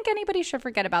don't think anybody should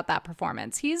forget about that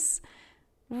performance. He's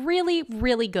really,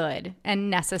 really good and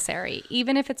necessary,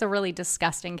 even if it's a really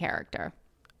disgusting character.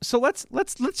 So let's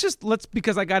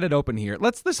because I got it open here.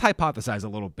 Let's hypothesize a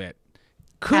little bit.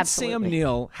 Could Absolutely. Sam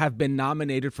Neill have been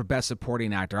nominated for Best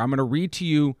Supporting Actor? I'm going to read to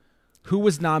you who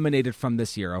was nominated from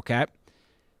this year, okay?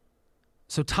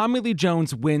 So Tommy Lee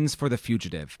Jones wins for The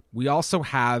Fugitive. We also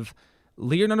have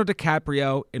Leonardo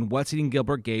DiCaprio in What's Eating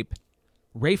Gilbert Grape,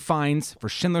 Ralph Fiennes for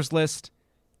Schindler's List,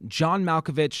 John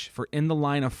Malkovich for In the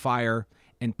Line of Fire,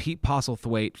 and Pete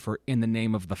Postlethwaite for In the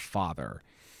Name of the Father.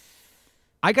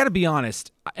 I got to be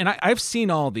honest, and I've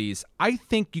seen all these. I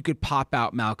think you could pop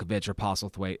out Malkovich or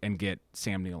Postlethwaite and get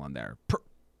Sam Neill in there,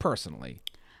 personally.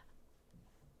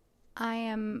 I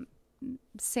am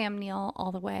Sam Neill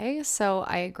all the way, so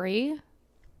I agree.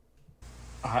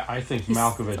 I think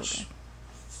Malkovich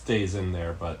stays in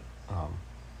there, but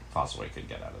Postlethwaite could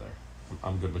get out of there.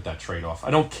 I'm good with that trade-off.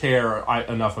 I don't care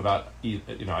enough about, you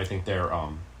know, I think they're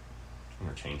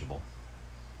interchangeable.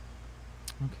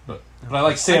 Okay. But I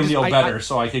like Sam Neill better,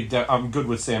 so I'm good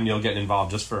with Sam Neill getting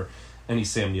involved just for any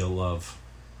Sam Neill love.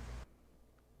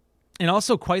 And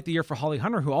also quite the year for Holly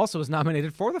Hunter, who also was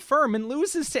nominated for The Firm and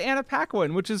loses to Anna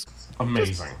Paquin, which is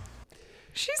amazing.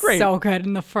 She's great. So good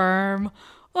in The Firm.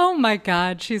 Oh my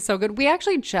God, she's so good. We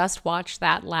actually just watched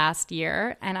that last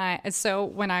year, and so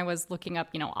when I was looking up,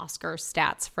 you know, Oscar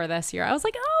stats for this year, I was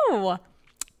like, oh,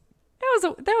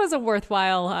 that was a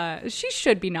worthwhile. She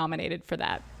should be nominated for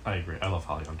that. I agree. I love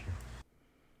Holly Hunter.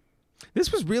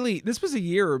 This was a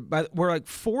year where like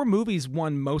 4 movies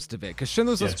won most of it, because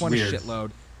Schindler's List won a shitload.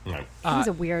 Right. It was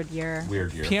a weird year.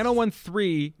 Piano won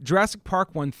 3, Jurassic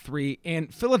Park won 3,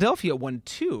 and Philadelphia won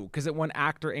 2 because it won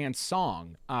actor and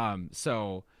song.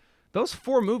 So those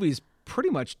 4 movies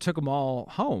pretty much took them all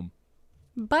home.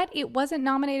 But it wasn't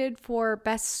nominated for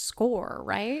Best Score,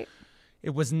 right?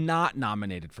 It was not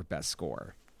nominated for Best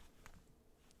Score.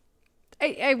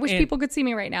 I wish people could see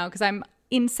me right now because I'm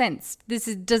incensed.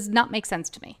 Does not make sense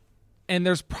to me. And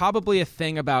there's probably a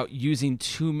thing about using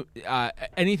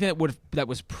anything that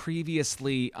was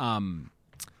previously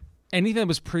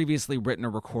written or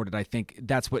recorded. I think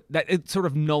that it sort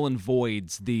of null and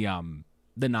voids the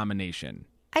nomination.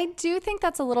 I do think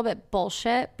that's a little bit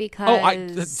bullshit because I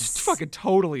just fucking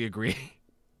totally agree.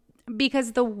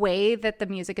 Because the way that the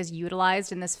music is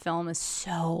utilized in this film is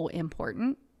so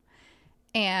important.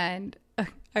 And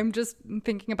I'm just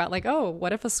thinking about like, oh,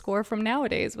 what if a score from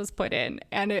nowadays was put in?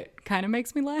 And it kind of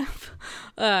makes me laugh.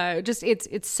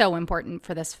 It's so important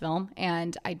for this film.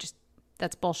 And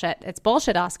that's bullshit. It's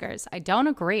bullshit, Oscars. I don't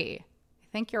agree. I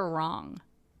think you're wrong.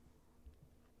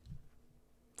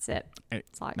 That's it.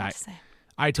 That's all I got to say.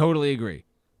 I totally agree.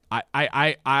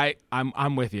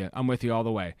 I'm with you. I'm with you all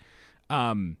the way.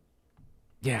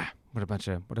 Yeah.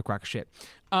 what a crock of shit.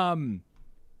 Yeah,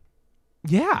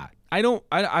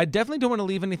 I definitely don't want to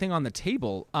leave anything on the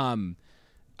table.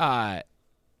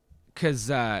 Because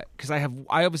I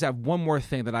obviously have one more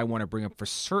thing that I want to bring up for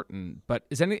certain. But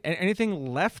is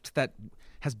anything left that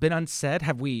has been unsaid?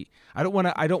 I don't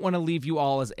want to leave you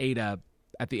all as Ada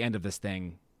at the end of this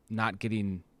thing, not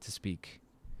getting to speak.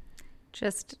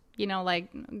 Just, like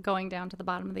going down to the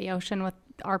bottom of the ocean with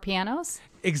our pianos.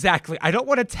 Exactly. I don't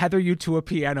want to tether you to a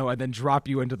piano and then drop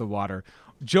you into the water.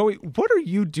 Joey, what are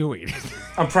you doing?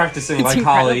 I'm practicing like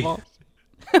Holly.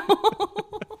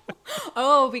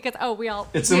 Because we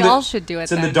all should do it.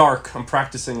 It's in the dark. I'm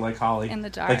practicing like Holly. In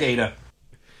the dark. Like Ada.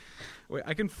 Wait,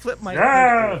 I can flip my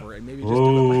head over and maybe just do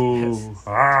it like this.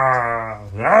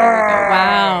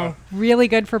 Wow. Really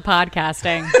good for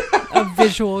podcasting. A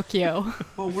visual cue.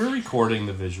 Well, we're recording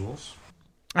the visuals.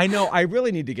 I know. I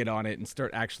really need to get on it and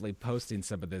start actually posting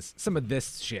some of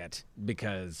this shit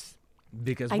because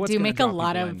I do make a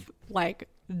lot of like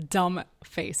dumb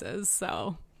faces,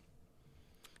 so.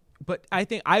 But I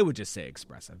think I would just say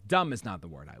expressive. Dumb is not the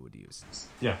word I would use.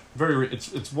 Yeah,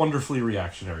 it's wonderfully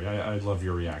reactionary. I love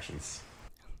your reactions.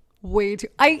 Way too.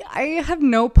 I have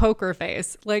no poker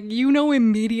face. Like,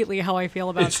 immediately how I feel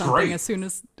about something great. As soon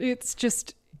as it's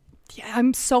just. Yeah,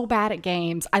 I'm so bad at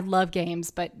games. I love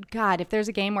games, but God, if there's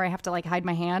a game where I have to like hide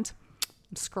my hand,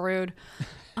 I'm screwed.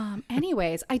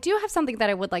 Anyways, I do have something that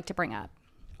I would like to bring up.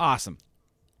 Awesome.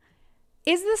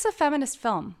 Is this a feminist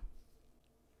film?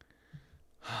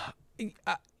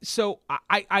 So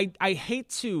I hate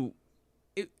to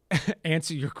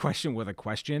answer your question with a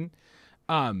question,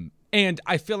 and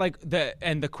I feel like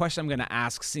the question I'm going to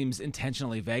ask seems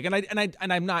intentionally vague, and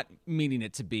I'm not meaning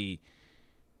it to be.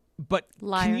 But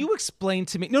Liar. Can you explain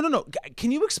to me? No.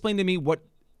 Can you explain to me what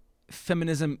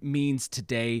feminism means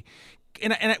today?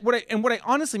 And what I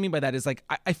honestly mean by that is like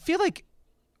I feel like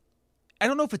I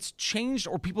don't know if it's changed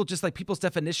or people just like people's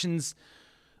definitions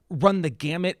run the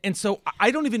gamut, and so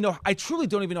I don't even know. I truly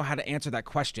don't even know how to answer that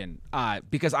question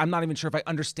because I'm not even sure if I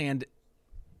understand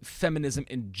feminism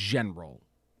in general.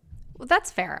 Well,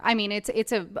 that's fair. I mean,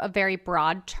 it's a very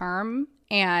broad term.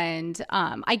 And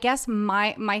I guess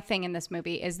my thing in this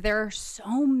movie is there are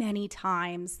so many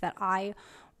times that I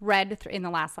read in the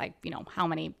last, how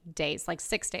many days? Like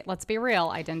 6 days. Let's be real.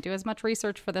 I didn't do as much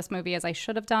research for this movie as I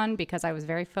should have done because I was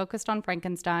very focused on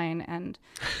Frankenstein. And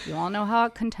you all know how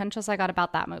contentious I got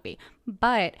about that movie.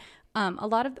 But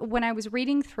when I was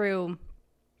reading through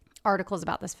articles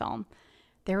about this film,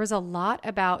 there was a lot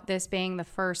about this being the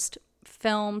first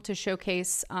film to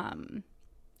showcase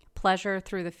pleasure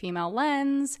through the female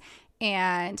lens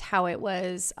and how it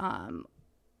was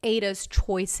Ada's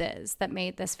choices that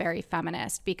made this very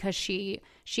feminist because she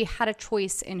had a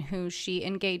choice in who she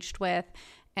engaged with,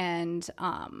 and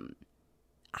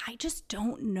I just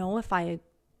don't know if I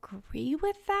agree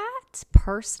with that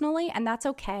personally, and that's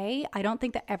okay. I don't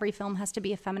think that every film has to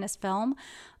be a feminist film,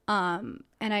 and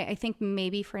I think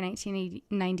maybe for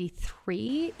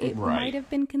 1993 it might have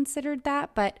been considered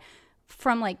that, but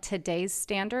from like today's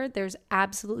standard, there's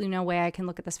absolutely no way I can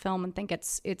look at this film and think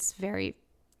it's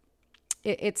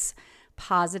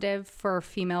positive for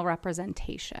female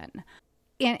representation.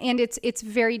 And it's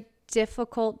very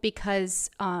difficult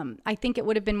because I think it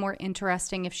would have been more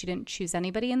interesting if she didn't choose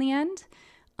anybody in the end.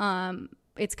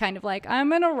 It's kind of like,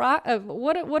 I'm in a rock.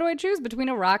 What do I choose between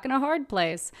a rock and a hard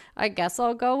place? I guess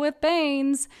I'll go with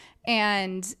Baines.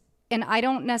 And I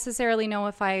don't necessarily know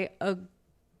if I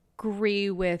agree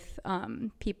with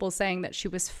people saying that she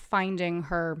was finding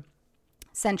her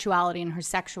sensuality and her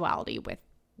sexuality with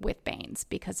Baines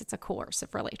because it's a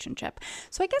coercive relationship.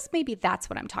 So I guess maybe that's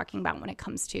what I'm talking about when it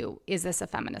comes to, is this a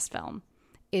feminist film?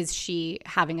 Is she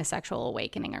having a sexual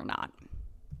awakening or not?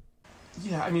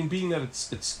 Yeah, I mean, being that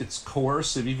it's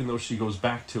coercive, even though she goes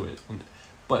back to it,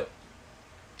 but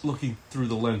looking through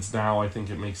the lens now, I think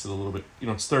it makes it a little bit,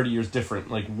 it's 30 years different.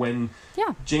 Like when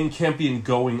Jane Campion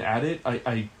going at it,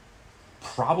 I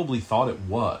probably thought it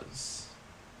was,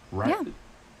 right? Yeah.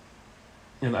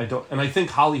 And I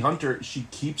think Holly Hunter,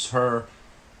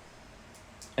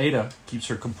 Ada keeps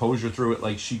her composure through it.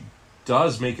 Like, she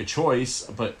does make a choice,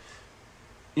 but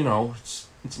it's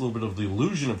a little bit of the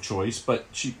illusion of choice, but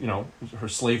she, her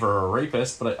slave or a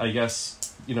rapist, but I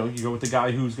guess, you go with the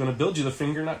guy who's going to build you the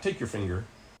finger, not take your finger.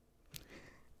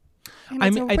 And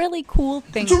it's a really cool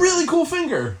finger. It's a really cool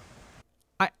finger.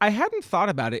 I hadn't thought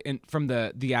about it from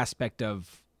the aspect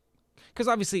of, because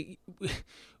obviously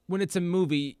when it's a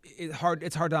movie, it's hard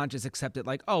to not just accept it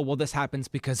like, oh, well, this happens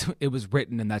because it was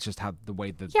written and that's just how the way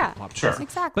the plot sure.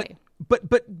 Exactly. But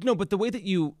the way that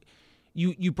you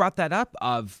brought that up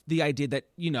of the idea that,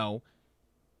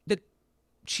 that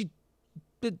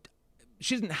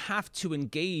have to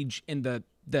engage in the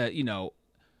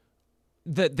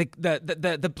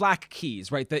black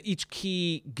keys, right? That each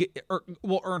key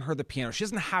will earn her the piano. She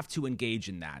doesn't have to engage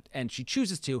in that, and she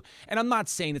chooses to. And I'm not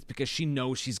saying it's because she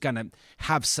knows she's gonna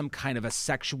have some kind of a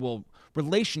sexual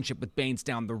relationship with Baines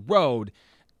down the road,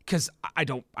 because I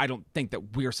don't think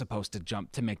that we're supposed to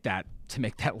jump to make that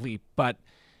leap. But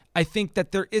I think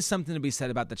that there is something to be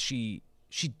said about that. She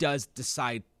does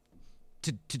decide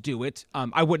to do it. I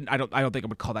don't think I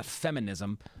would call that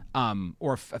feminism,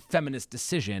 or a feminist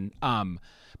decision.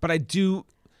 But I do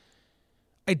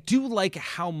like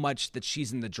how much that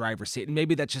she's in the driver's seat, and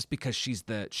maybe that's just because she's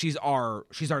our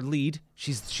lead.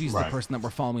 She's the person that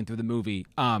we're following through the movie.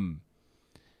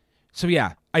 So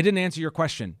yeah, I didn't answer your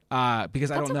question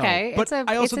because I don't know. Okay. But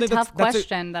I also think that's a tough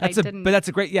question that I didn't. But it's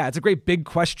a great big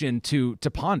question to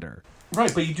ponder.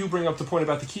 Right, but you do bring up the point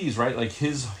about the keys, right? Like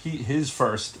his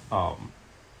first, I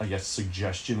guess,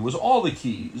 suggestion was all the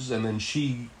keys, and then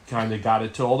she kind of got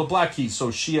it to all the black keys.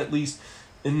 So she, at least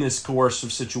in this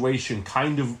coercive situation,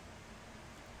 kind of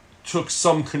took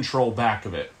some control back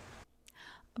of it.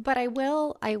 But I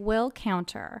will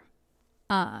counter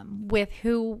with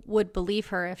who would believe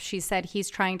her if she said he's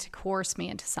trying to coerce me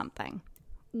into something.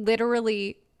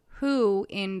 Literally, who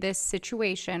in this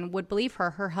situation would believe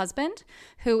her? Her husband,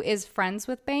 who is friends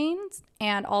with Baines,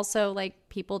 and also, like,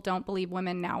 people don't believe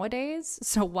women nowadays.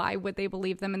 So why would they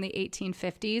believe them in the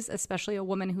 1850s, especially a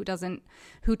woman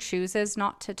who chooses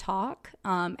not to talk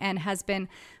and has been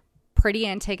pretty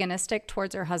antagonistic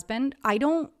towards her husband? I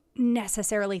don't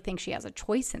necessarily think she has a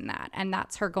choice in that. And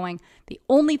that's her going, the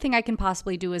only thing I can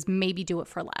possibly do is maybe do it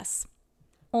for less.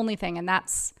 Only thing. And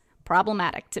that's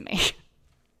problematic to me.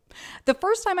 The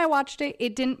first time I watched it,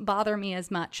 it didn't bother me as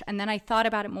much. And then I thought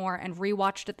about it more and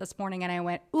rewatched it this morning, and I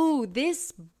went, ooh,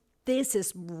 this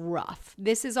is rough.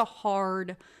 This is a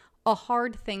hard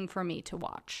thing for me to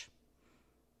watch.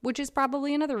 Which is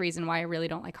probably another reason why I really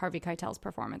don't like Harvey Keitel's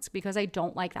performance, because I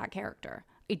don't like that character.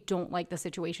 I don't like the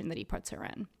situation that he puts her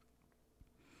in.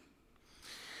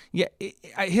 Yeah,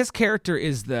 his character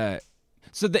is the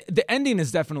ending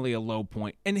is definitely a low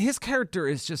point, and his character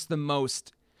is just the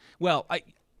most,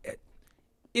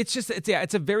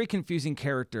 it's a very confusing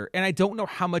character, and I don't know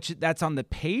how much that's on the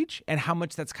page and how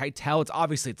much that's Keitel.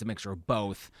 It's a mixture of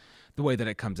both, the way that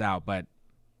it comes out. But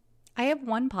I have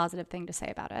one positive thing to say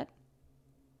about it.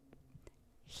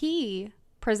 He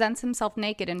presents himself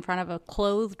naked in front of a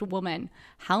clothed woman.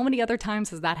 How many other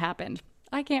times has that happened?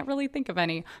 I can't really think of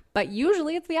any, but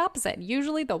usually it's the opposite.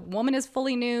 Usually the woman is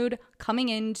fully nude coming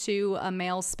into a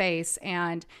male space,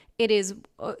 and it is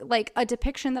like a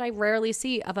depiction that I rarely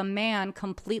see of a man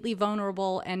completely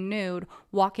vulnerable and nude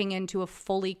walking into a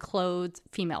fully clothed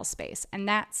female space. And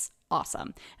that's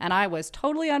awesome. And I was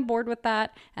totally on board with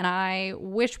that. And I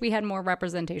wish we had more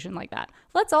representation like that.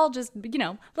 Let's all just,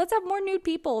 let's have more nude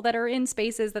people that are in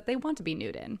spaces that they want to be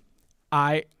nude in.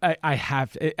 I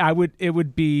have to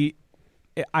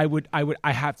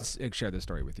share this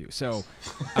story with you. So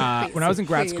when I was in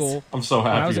grad school, I'm so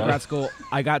happy. When I was in grad school,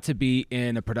 I got to be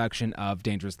in a production of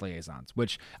Dangerous Liaisons,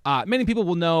 which many people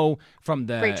will know from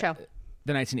Great show.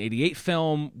 The 1988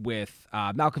 film with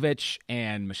Malkovich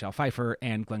and Michelle Pfeiffer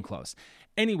and Glenn Close.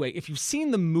 Anyway, if you've seen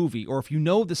the movie or if you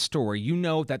know the story, you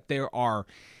know that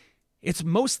it's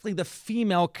mostly the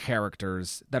female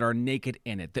characters that are naked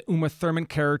in it. The Uma Thurman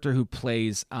character who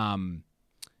plays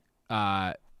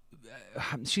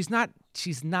she's not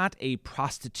a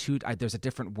prostitute. There's a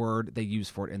different word they use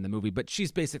for it in the movie, but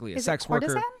she's basically a sex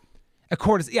worker. A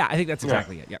courtezan? Yeah, I think that's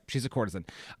exactly it. Yeah, she's a courtesan.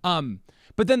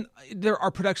 But then there are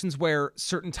productions where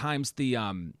certain times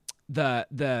the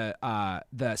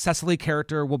Cecily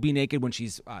character will be naked when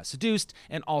she's seduced,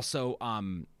 and also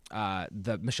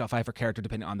the Michelle Pfeiffer character,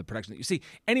 depending on the production that you see.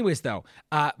 Anyways, though,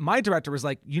 my director was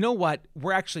like, you know what?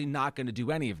 We're actually not going to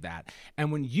do any of that. And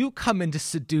when you come in to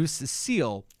seduce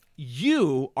Cecile,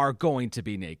 you are going to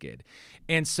be naked.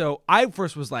 And so I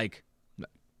first was like,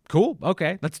 cool,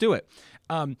 okay, let's do it.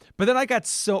 But then I got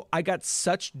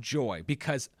such joy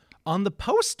because on the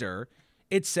poster,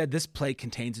 it said this play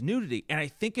contains nudity. And I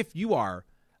think if you are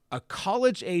a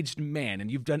college-aged man and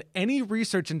you've done any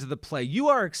research into the play, you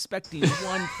are expecting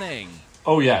one thing.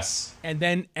 Oh, yes. And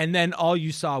then all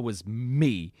you saw was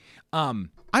me. Here's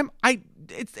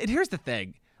the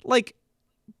thing. I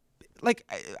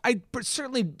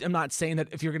certainly am not saying that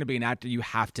if you're going to be an actor, you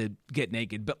have to get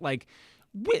naked, but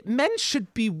men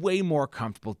should be way more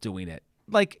comfortable doing it.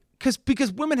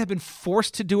 Because women have been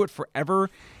forced to do it forever.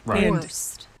 Right. And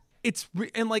Forced.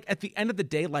 at the end of the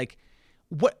day,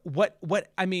 what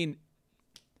I mean,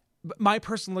 my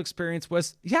personal experience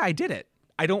was, yeah, I did it.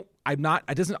 I'm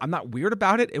not weird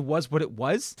about it. It was what it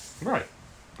was. Right.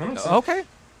 That makes sense. Okay.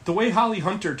 The way Holly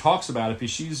Hunter talks about it,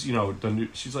 because she's,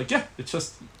 she's like, yeah, it's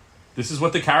just, this is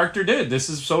what the character did.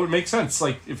 So it makes sense.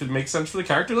 Like, if it makes sense for the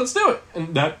character, let's do it.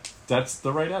 And that's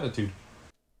the right attitude.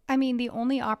 I mean, the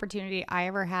only opportunity I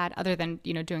ever had, other than,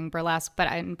 doing burlesque,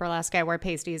 but in burlesque, I wear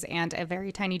pasties and a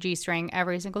very tiny G-string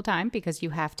every single time because you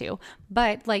have to.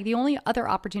 But, like, the only other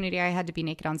opportunity I had to be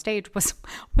naked on stage was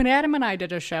when Adam and I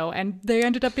did a show, and they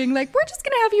ended up being like, we're just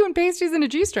going to have you in pasties and a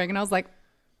G-string. And I was like,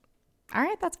 all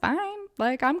right, that's fine.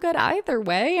 Like, I'm good either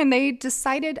way. And they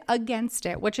decided against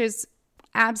it, which is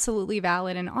absolutely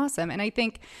valid and awesome. And I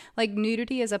think, like,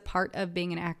 nudity is a part of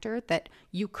being an actor that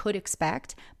you could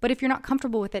expect. But if you're not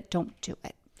comfortable with it, don't do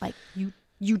it. Like,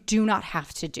 you do not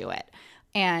have to do it.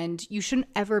 And you shouldn't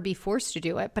ever be forced to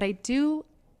do it. But I do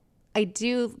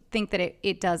think that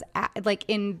it does, like,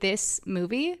 in this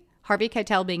movie, Harvey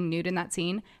Keitel being nude in that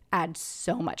scene adds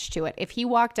so much to it. If he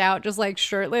walked out just like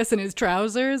shirtless in his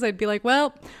trousers, I'd be like,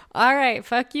 well, all right,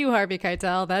 fuck you, Harvey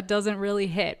Keitel. That doesn't really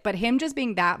hit. But him just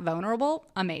being that vulnerable,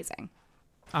 amazing.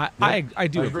 I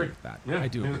do agree with that. Yeah, I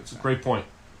do. Yeah, it's a great point.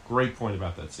 Great point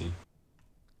about that scene.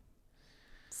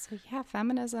 So yeah,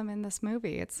 feminism in this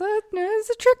movie. It's a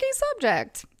tricky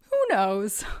subject. Who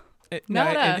knows?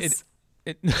 Not us.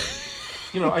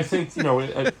 I think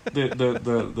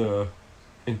the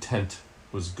intent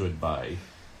was good by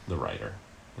the writer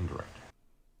and director.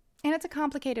 And it's a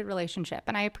complicated relationship,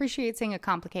 and I appreciate seeing a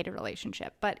complicated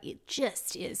relationship, but it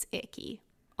just is icky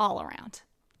all around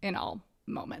in all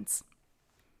moments.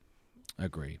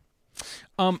 Agree.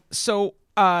 So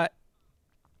I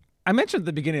mentioned at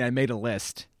the beginning I made a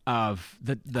list of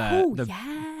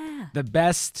the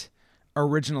best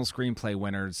original screenplay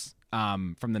winners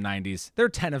from the 90s. There are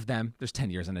 10 of them. There's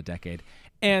 10 years in a decade.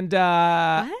 And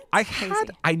I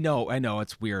know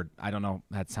it's weird. I don't know.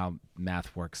 That's how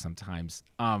math works sometimes.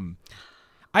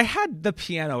 I had The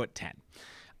Piano at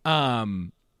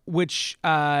 10, which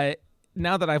now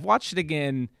that I've watched it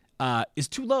again, is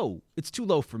too low. It's too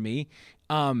low for me.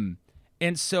 And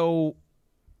so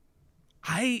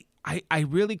I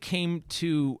really came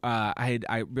to,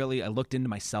 I looked into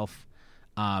myself.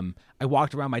 I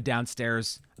walked around my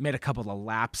downstairs, made a couple of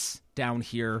laps down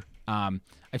here.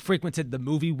 I frequented the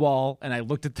movie wall, and I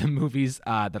looked at the movies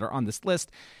that are on this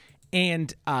list.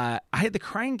 And I had The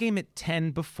Crying Game at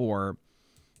 10 before.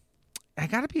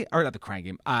 Not The Crying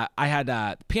Game. I had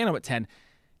Piano at 10.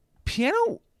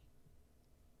 Piano,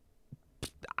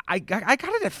 I got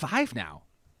it at 5 now.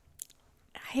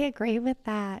 I agree with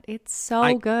that. It's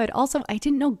so good. Also, I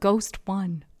didn't know Ghost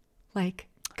won. Like,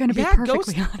 gonna be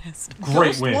perfectly honest.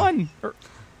 Great win. Won.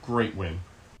 Great win.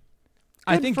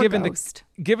 I think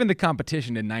given the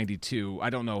competition in 92,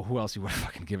 I don't know who else you would have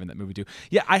fucking given that movie to.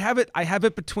 Yeah, I have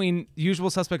it between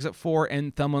Usual Suspects at 4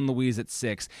 and Thelma and Louise at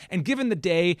 6. And given the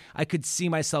day, I could see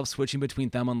myself switching between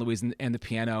Thelma and Louise and The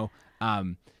Piano.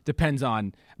 Depends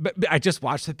on, but I just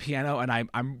watched The Piano, and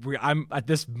I'm at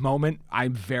this moment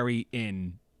I'm very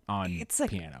in on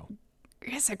Piano.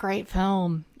 It's a great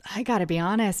film. I gotta be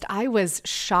honest. I was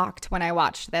shocked when I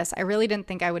watched this. I really didn't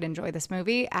think I would enjoy this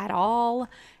movie at all.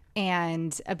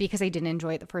 And because I didn't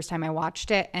enjoy it the first time I watched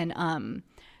it. And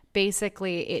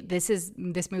basically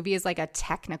this movie is like a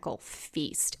technical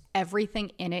feast.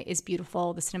 Everything in it is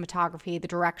beautiful. The cinematography, the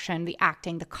direction, the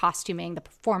acting, the costuming, the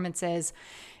performances.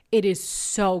 It is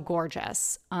so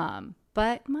gorgeous.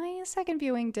 But my second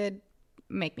viewing did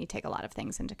make me take a lot of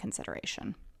things into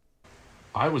consideration.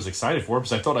 I was excited for it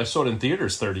because I thought I saw it in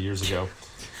theaters 30 years ago.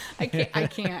 I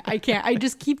can't. I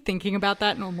just keep thinking about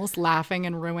that and almost laughing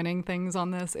and ruining things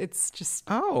on this. It's just...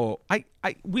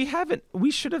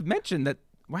 We should have mentioned that,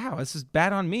 wow, this is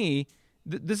bad on me.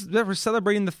 We're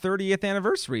celebrating the 30th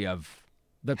anniversary of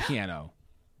The Piano.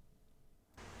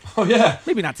 Oh, yeah.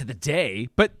 Maybe not to the day,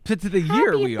 but to the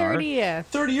year we 30th. are.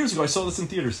 30 years ago, I saw this in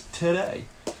theaters today.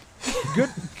 Good,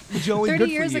 Joey, 30 good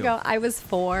years for you. ago, I was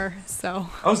 4, so...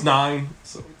 I was 9,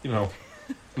 so,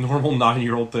 normal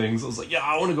 9-year-old things. I was like, yeah,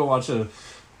 I want to go watch a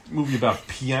movie about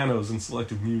pianos and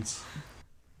selective mutes.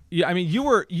 Yeah, I mean, you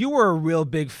were a real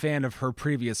big fan of her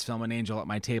previous film, An Angel at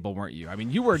My Table, weren't you? I mean,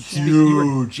 you were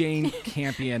Jane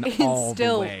Campion all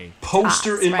the way.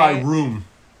 Poster in my room.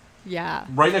 Yeah.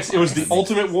 Right next, it was The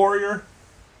Ultimate Warrior,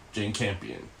 Jane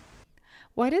Campion.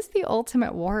 What is The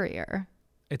Ultimate Warrior?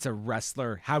 It's a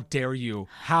wrestler. How dare you?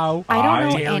 How I don't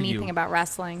know dare anything you? about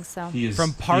wrestling, so...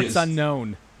 From parts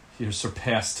unknown. He has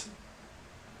surpassed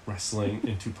wrestling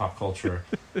into pop culture.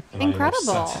 And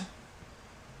incredible. I am upset.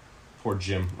 Poor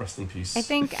Jim. Rest in peace. I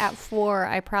think at 4,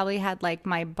 I probably had like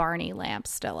my Barney lamp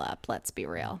still up. Let's be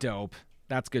real. Dope.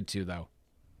 That's good too, though.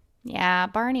 Yeah,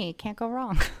 Barney. Can't go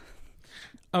wrong.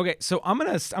 Okay, so I'm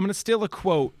gonna steal a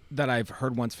quote that I've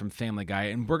heard once from Family Guy,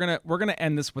 and we're gonna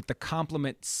end this with the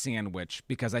compliment sandwich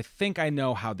because I think I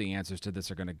know how the answers to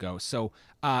this are gonna go. So,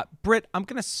 Britt, I'm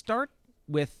gonna start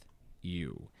with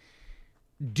you.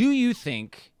 Do you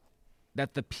think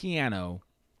that The Piano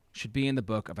should be in the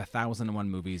book of 1001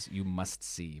 movies you must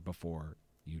see before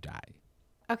you die?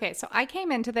 Okay, so I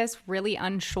came into this really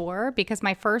unsure because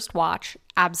my first watch,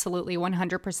 absolutely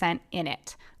 100% in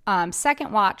it.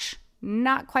 Second watch,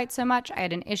 not quite so much. I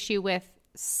had an issue with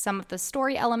some of the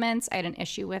story elements. I had an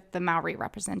issue with the Maori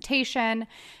representation,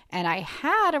 and I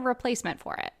had a replacement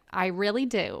for it. I really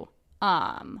do.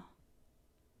 But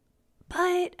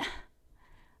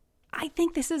I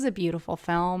think this is a beautiful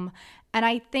film, and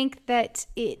I think that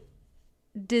it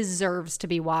deserves to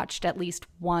be watched at least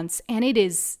once, and it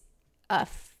is a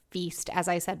feast, as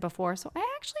I said before. So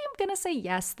I actually am going to say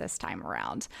yes this time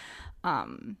around.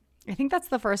 I think that's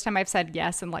the first time I've said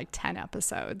yes in like 10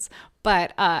 episodes.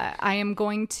 But I am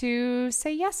going to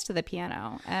say yes to The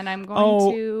Piano. And I'm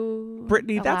going to...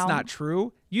 Brittany, that's not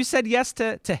true. You said yes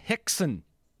to Hickson.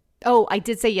 Oh, I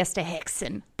did say yes to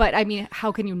Hickson. But I mean,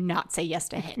 how can you not say yes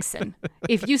to Hickson?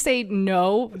 If you say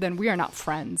no, then we are not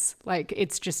friends. Like,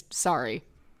 it's just, sorry.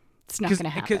 It's not going to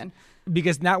happen.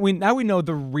 Because now we know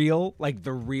the real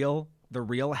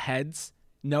heads.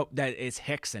 Nope, that is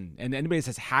Hickson. And anybody that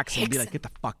says Haxon, be like, get the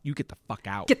fuck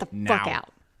out. Get the fuck out.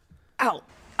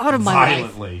 Out of my life.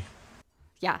 Violently.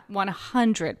 Yeah,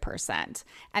 100%.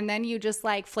 And then you just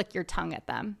like flick your tongue at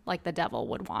them like the devil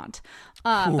would want.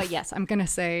 But yes, I'm going to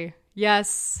say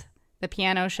yes, The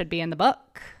Piano should be in the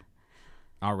book.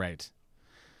 All right.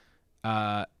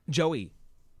 Joey.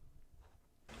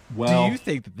 Well, do you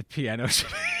think that The Piano should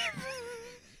be?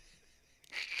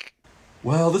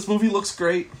 Well, this movie looks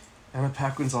great. Anna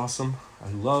Paquin's awesome. I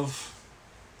love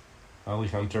Holly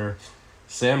Hunter.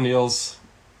 Sam Neill's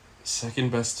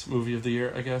second best movie of the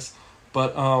year, I guess.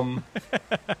 But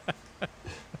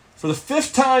for the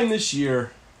 5th time this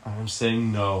year, I'm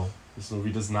saying no. This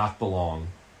movie does not belong.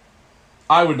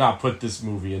 I would not put this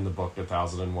movie in the book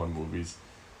 1001 movies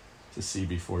to see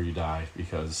before you die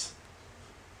because,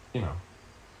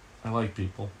 I like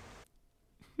people.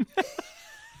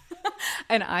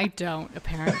 And I don't,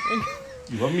 apparently.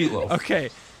 You love meatloaf. Okay.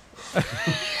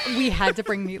 We had to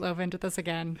bring meatloaf into this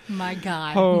again. My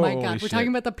God. Holy We're shit. talking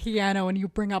about The Piano and you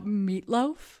bring up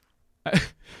meatloaf?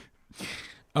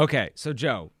 Okay, so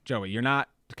Joey, you're not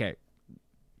okay.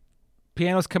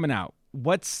 Piano's coming out.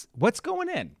 What's going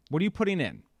in? What are you putting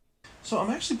in? So I'm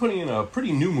actually putting in a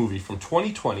pretty new movie from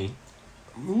 2020.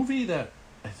 A movie that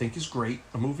I think is great.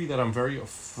 A movie that I'm very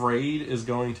afraid is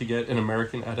going to get an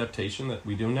American adaptation that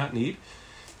we do not need.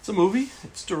 It's a movie.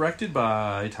 It's directed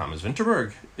by Thomas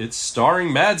Vinterberg. It's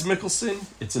starring Mads Mikkelsen.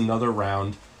 It's Another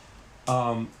Round.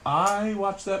 I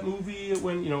watched that movie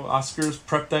when, Oscars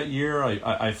prepped that year.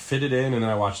 I fit it in, and then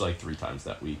I watched it like 3 times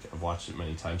that week. I've watched it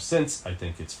many times since. I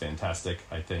think it's fantastic.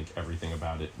 I think everything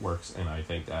about it works, and I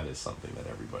think that is something that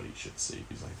everybody should see,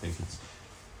 because I think it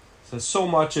says so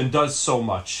much and does so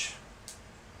much.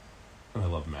 And I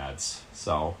love Mads.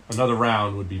 So Another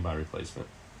Round would be my replacement.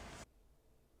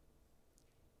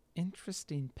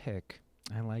 Interesting pick.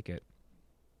 I like it.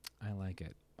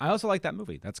 I also like that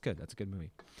movie. That's good. That's a good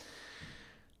movie.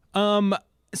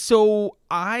 So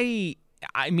I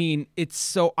mean, it's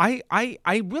so I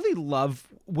really love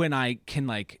when I can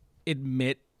like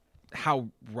admit how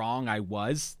wrong I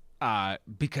was,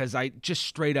 because I just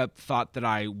straight up thought that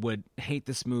I would hate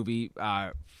this movie,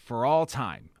 for all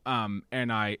time.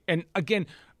 And again,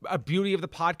 a beauty of the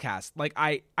podcast. Like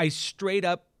I straight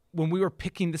up, when we were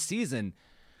picking the season,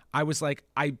 I was like,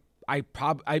 I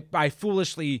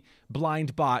foolishly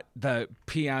blind bought the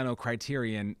Piano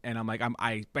Criterion, and I'm like,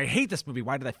 I hate this movie.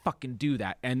 Why did I fucking do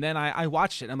that? And then I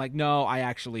watched it, and I'm like, no, I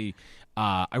actually,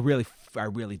 I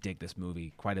really dig this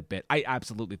movie quite a bit. I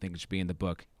absolutely think it should be in the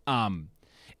book. And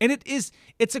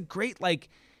it's a great, like,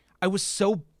 I was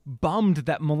so bummed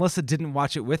that Melissa didn't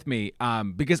watch it with me,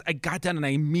 because I got done and I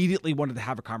immediately wanted to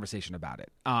have a conversation about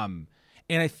it. And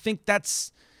I think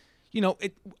that's,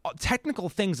 technical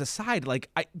things aside, like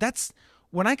that's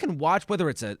when I can watch, whether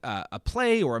it's a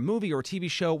play or a movie or a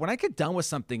TV show, when I get done with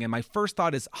something and my first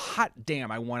thought is, hot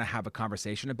damn, I want to have a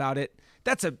conversation about it.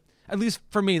 At least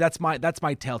for me, that's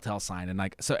my telltale sign. And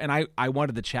I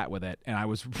wanted to chat with it, and I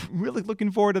was really looking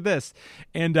forward to this,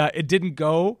 and it didn't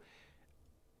go,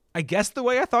 I guess, the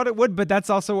way I thought it would, but that's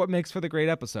also what makes for the great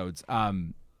episodes.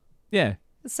 Yeah.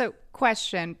 So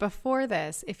question, before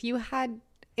this, if you had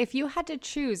to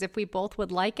choose if we both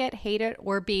would like it, hate it,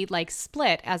 or be like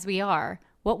split as we are,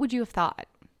 what would you have thought?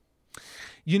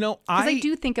 You know, Because I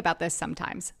do think about this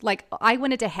sometimes. Like, I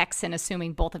went into Hexen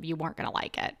assuming both of you weren't going to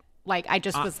like it. Like, I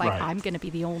just was like, right. I'm going to be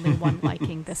the only one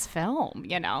liking this film,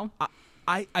 you know?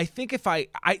 I think if I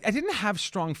didn't have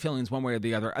strong feelings one way or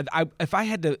the other. If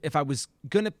I was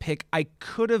going to pick, I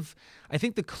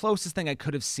think the closest thing I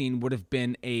could have seen would have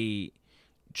been a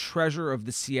Treasure of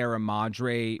the Sierra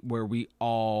Madre, where we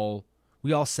all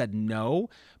said no,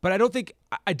 but I don't think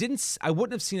I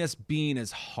wouldn't have seen us being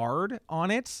as hard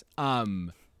on it.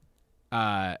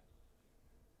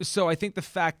 So I think the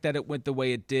fact that it went the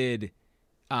way it did,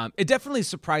 it definitely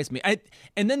surprised me.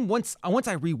 And then once I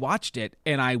rewatched it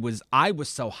and I was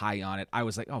so high on it, I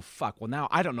was like, oh fuck. Well, now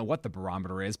I don't know what the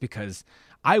barometer is because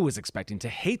I was expecting to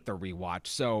hate the rewatch.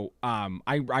 So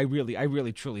I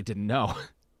really truly didn't know.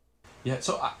 Yeah.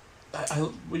 So I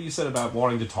what you said about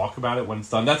wanting to talk about it when it's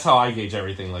done, that's how I gauge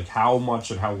everything, like how much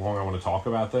and how long I want to talk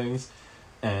about things.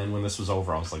 And when this was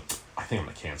over, I was like, I think I'm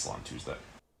going to cancel on Tuesday.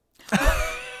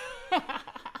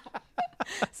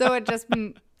 So it just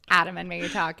been Adam and me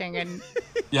talking, and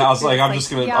yeah, I was like, I'm just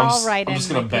gonna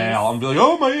bail. I'm be like,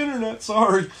 oh, my internet,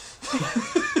 sorry.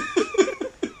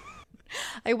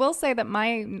 I will say that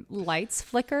my lights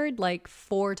flickered like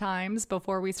 4 times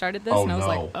before we started this, and I was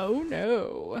like, oh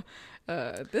no,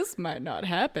 this might not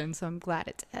happen. So I'm glad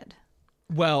it did.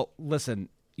 Well, listen,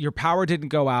 your power didn't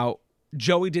go out.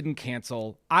 Joey didn't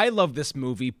cancel. I love this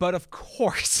movie, but of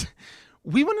course,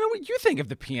 we want to know what you think of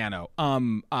The Piano.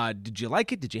 Did you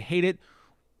like it? Did you hate it?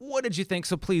 What did you think?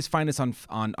 So please find us on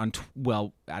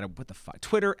what the fuck,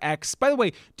 Twitter, X. By the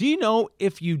way, do you know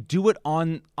if you do it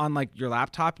on like your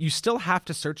laptop, you still have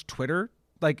to search Twitter?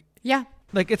 Like, yeah.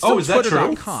 Like it's still is that true?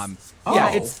 Twitter.com. Oh.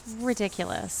 Yeah, it's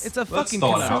ridiculous. It's a fucking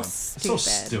so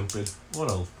stupid.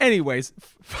 What a... Anyways,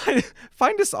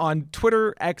 find us on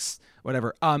Twitter, X,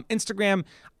 whatever. Instagram,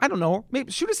 I don't know.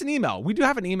 Maybe shoot us an email. We do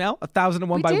have an email,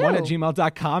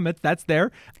 1001by1@gmail.com. That's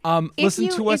there. Listen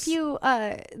to us. If you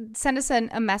send us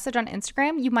a message on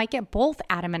Instagram, you might get both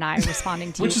Adam and I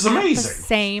responding to which you is amazing. at the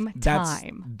same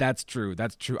time. That's true.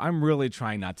 I'm really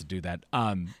trying not to do that.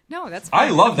 No, that's fine.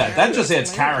 I love that. That just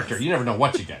adds character. You never know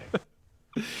what you're getting.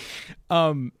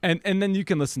 And then you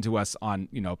can listen to us on,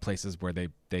 places where they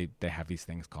have these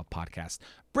things called podcasts.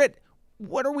 Britt,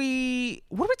 what are we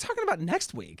talking about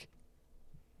next week?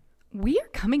 We are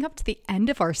coming up to the end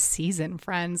of our season,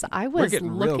 friends. I was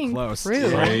looking through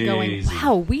Crazy. going,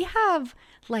 wow, we have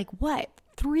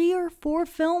 3 or 4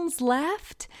 films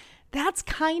left? That's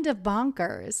kind of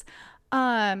bonkers.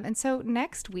 And so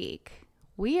next week,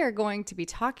 we are going to be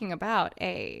talking about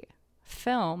a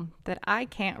film that I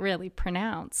can't really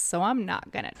pronounce, so I'm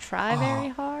not going to try very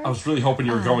hard. I was really hoping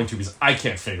you were going to because I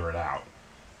can't figure it out.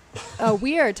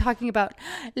 We are talking about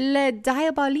Le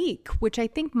Diabolique, which I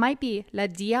think might be Le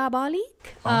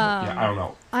Diabolique. Yeah, I don't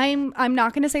know. I'm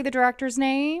not going to say the director's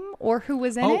name or who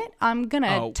was in it. I'm going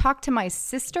to talk to my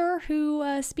sister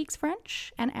who speaks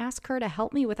French and ask her to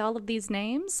help me with all of these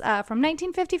names from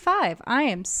 1955. I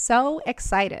am so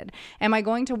excited. Am I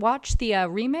going to watch the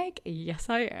remake? Yes,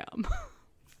 I am.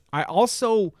 I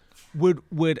also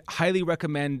would highly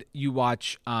recommend you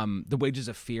watch The Wages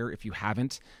of Fear if you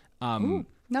haven't. Ooh,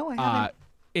 no, I haven't.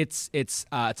 It's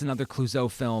another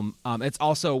Clouseau film. It's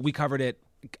also, we covered it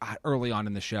early on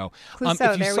in the show.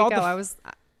 Clouseau, there we go.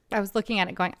 I was looking at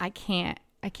it going, I can't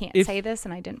say this,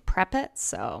 and I didn't prep it.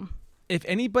 So if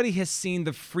anybody has seen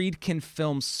the Friedkin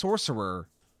film Sorcerer,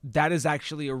 that is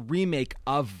actually a remake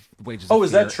of Wages of Fear. Oh,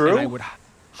 is that true? And I would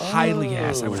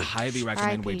highly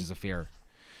recommend Wages of Fear.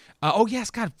 Yes,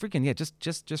 God, freaking yeah!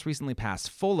 Just recently passed.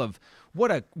 Full of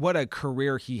what a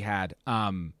career he had.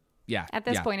 Yeah. At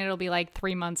this point, it'll be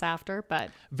 3 months after, but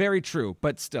very true.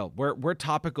 But still, we're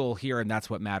topical here, and that's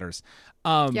what matters.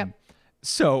 Yep.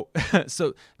 So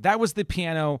that was The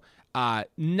Piano.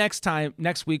 Next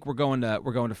week we're going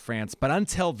to France. But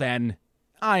until then,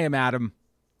 I am Adam.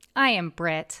 I am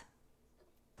Britt.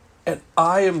 And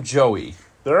I am Joey.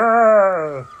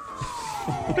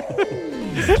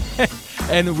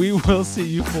 And we will see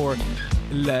you for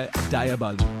Le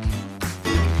Diabolique.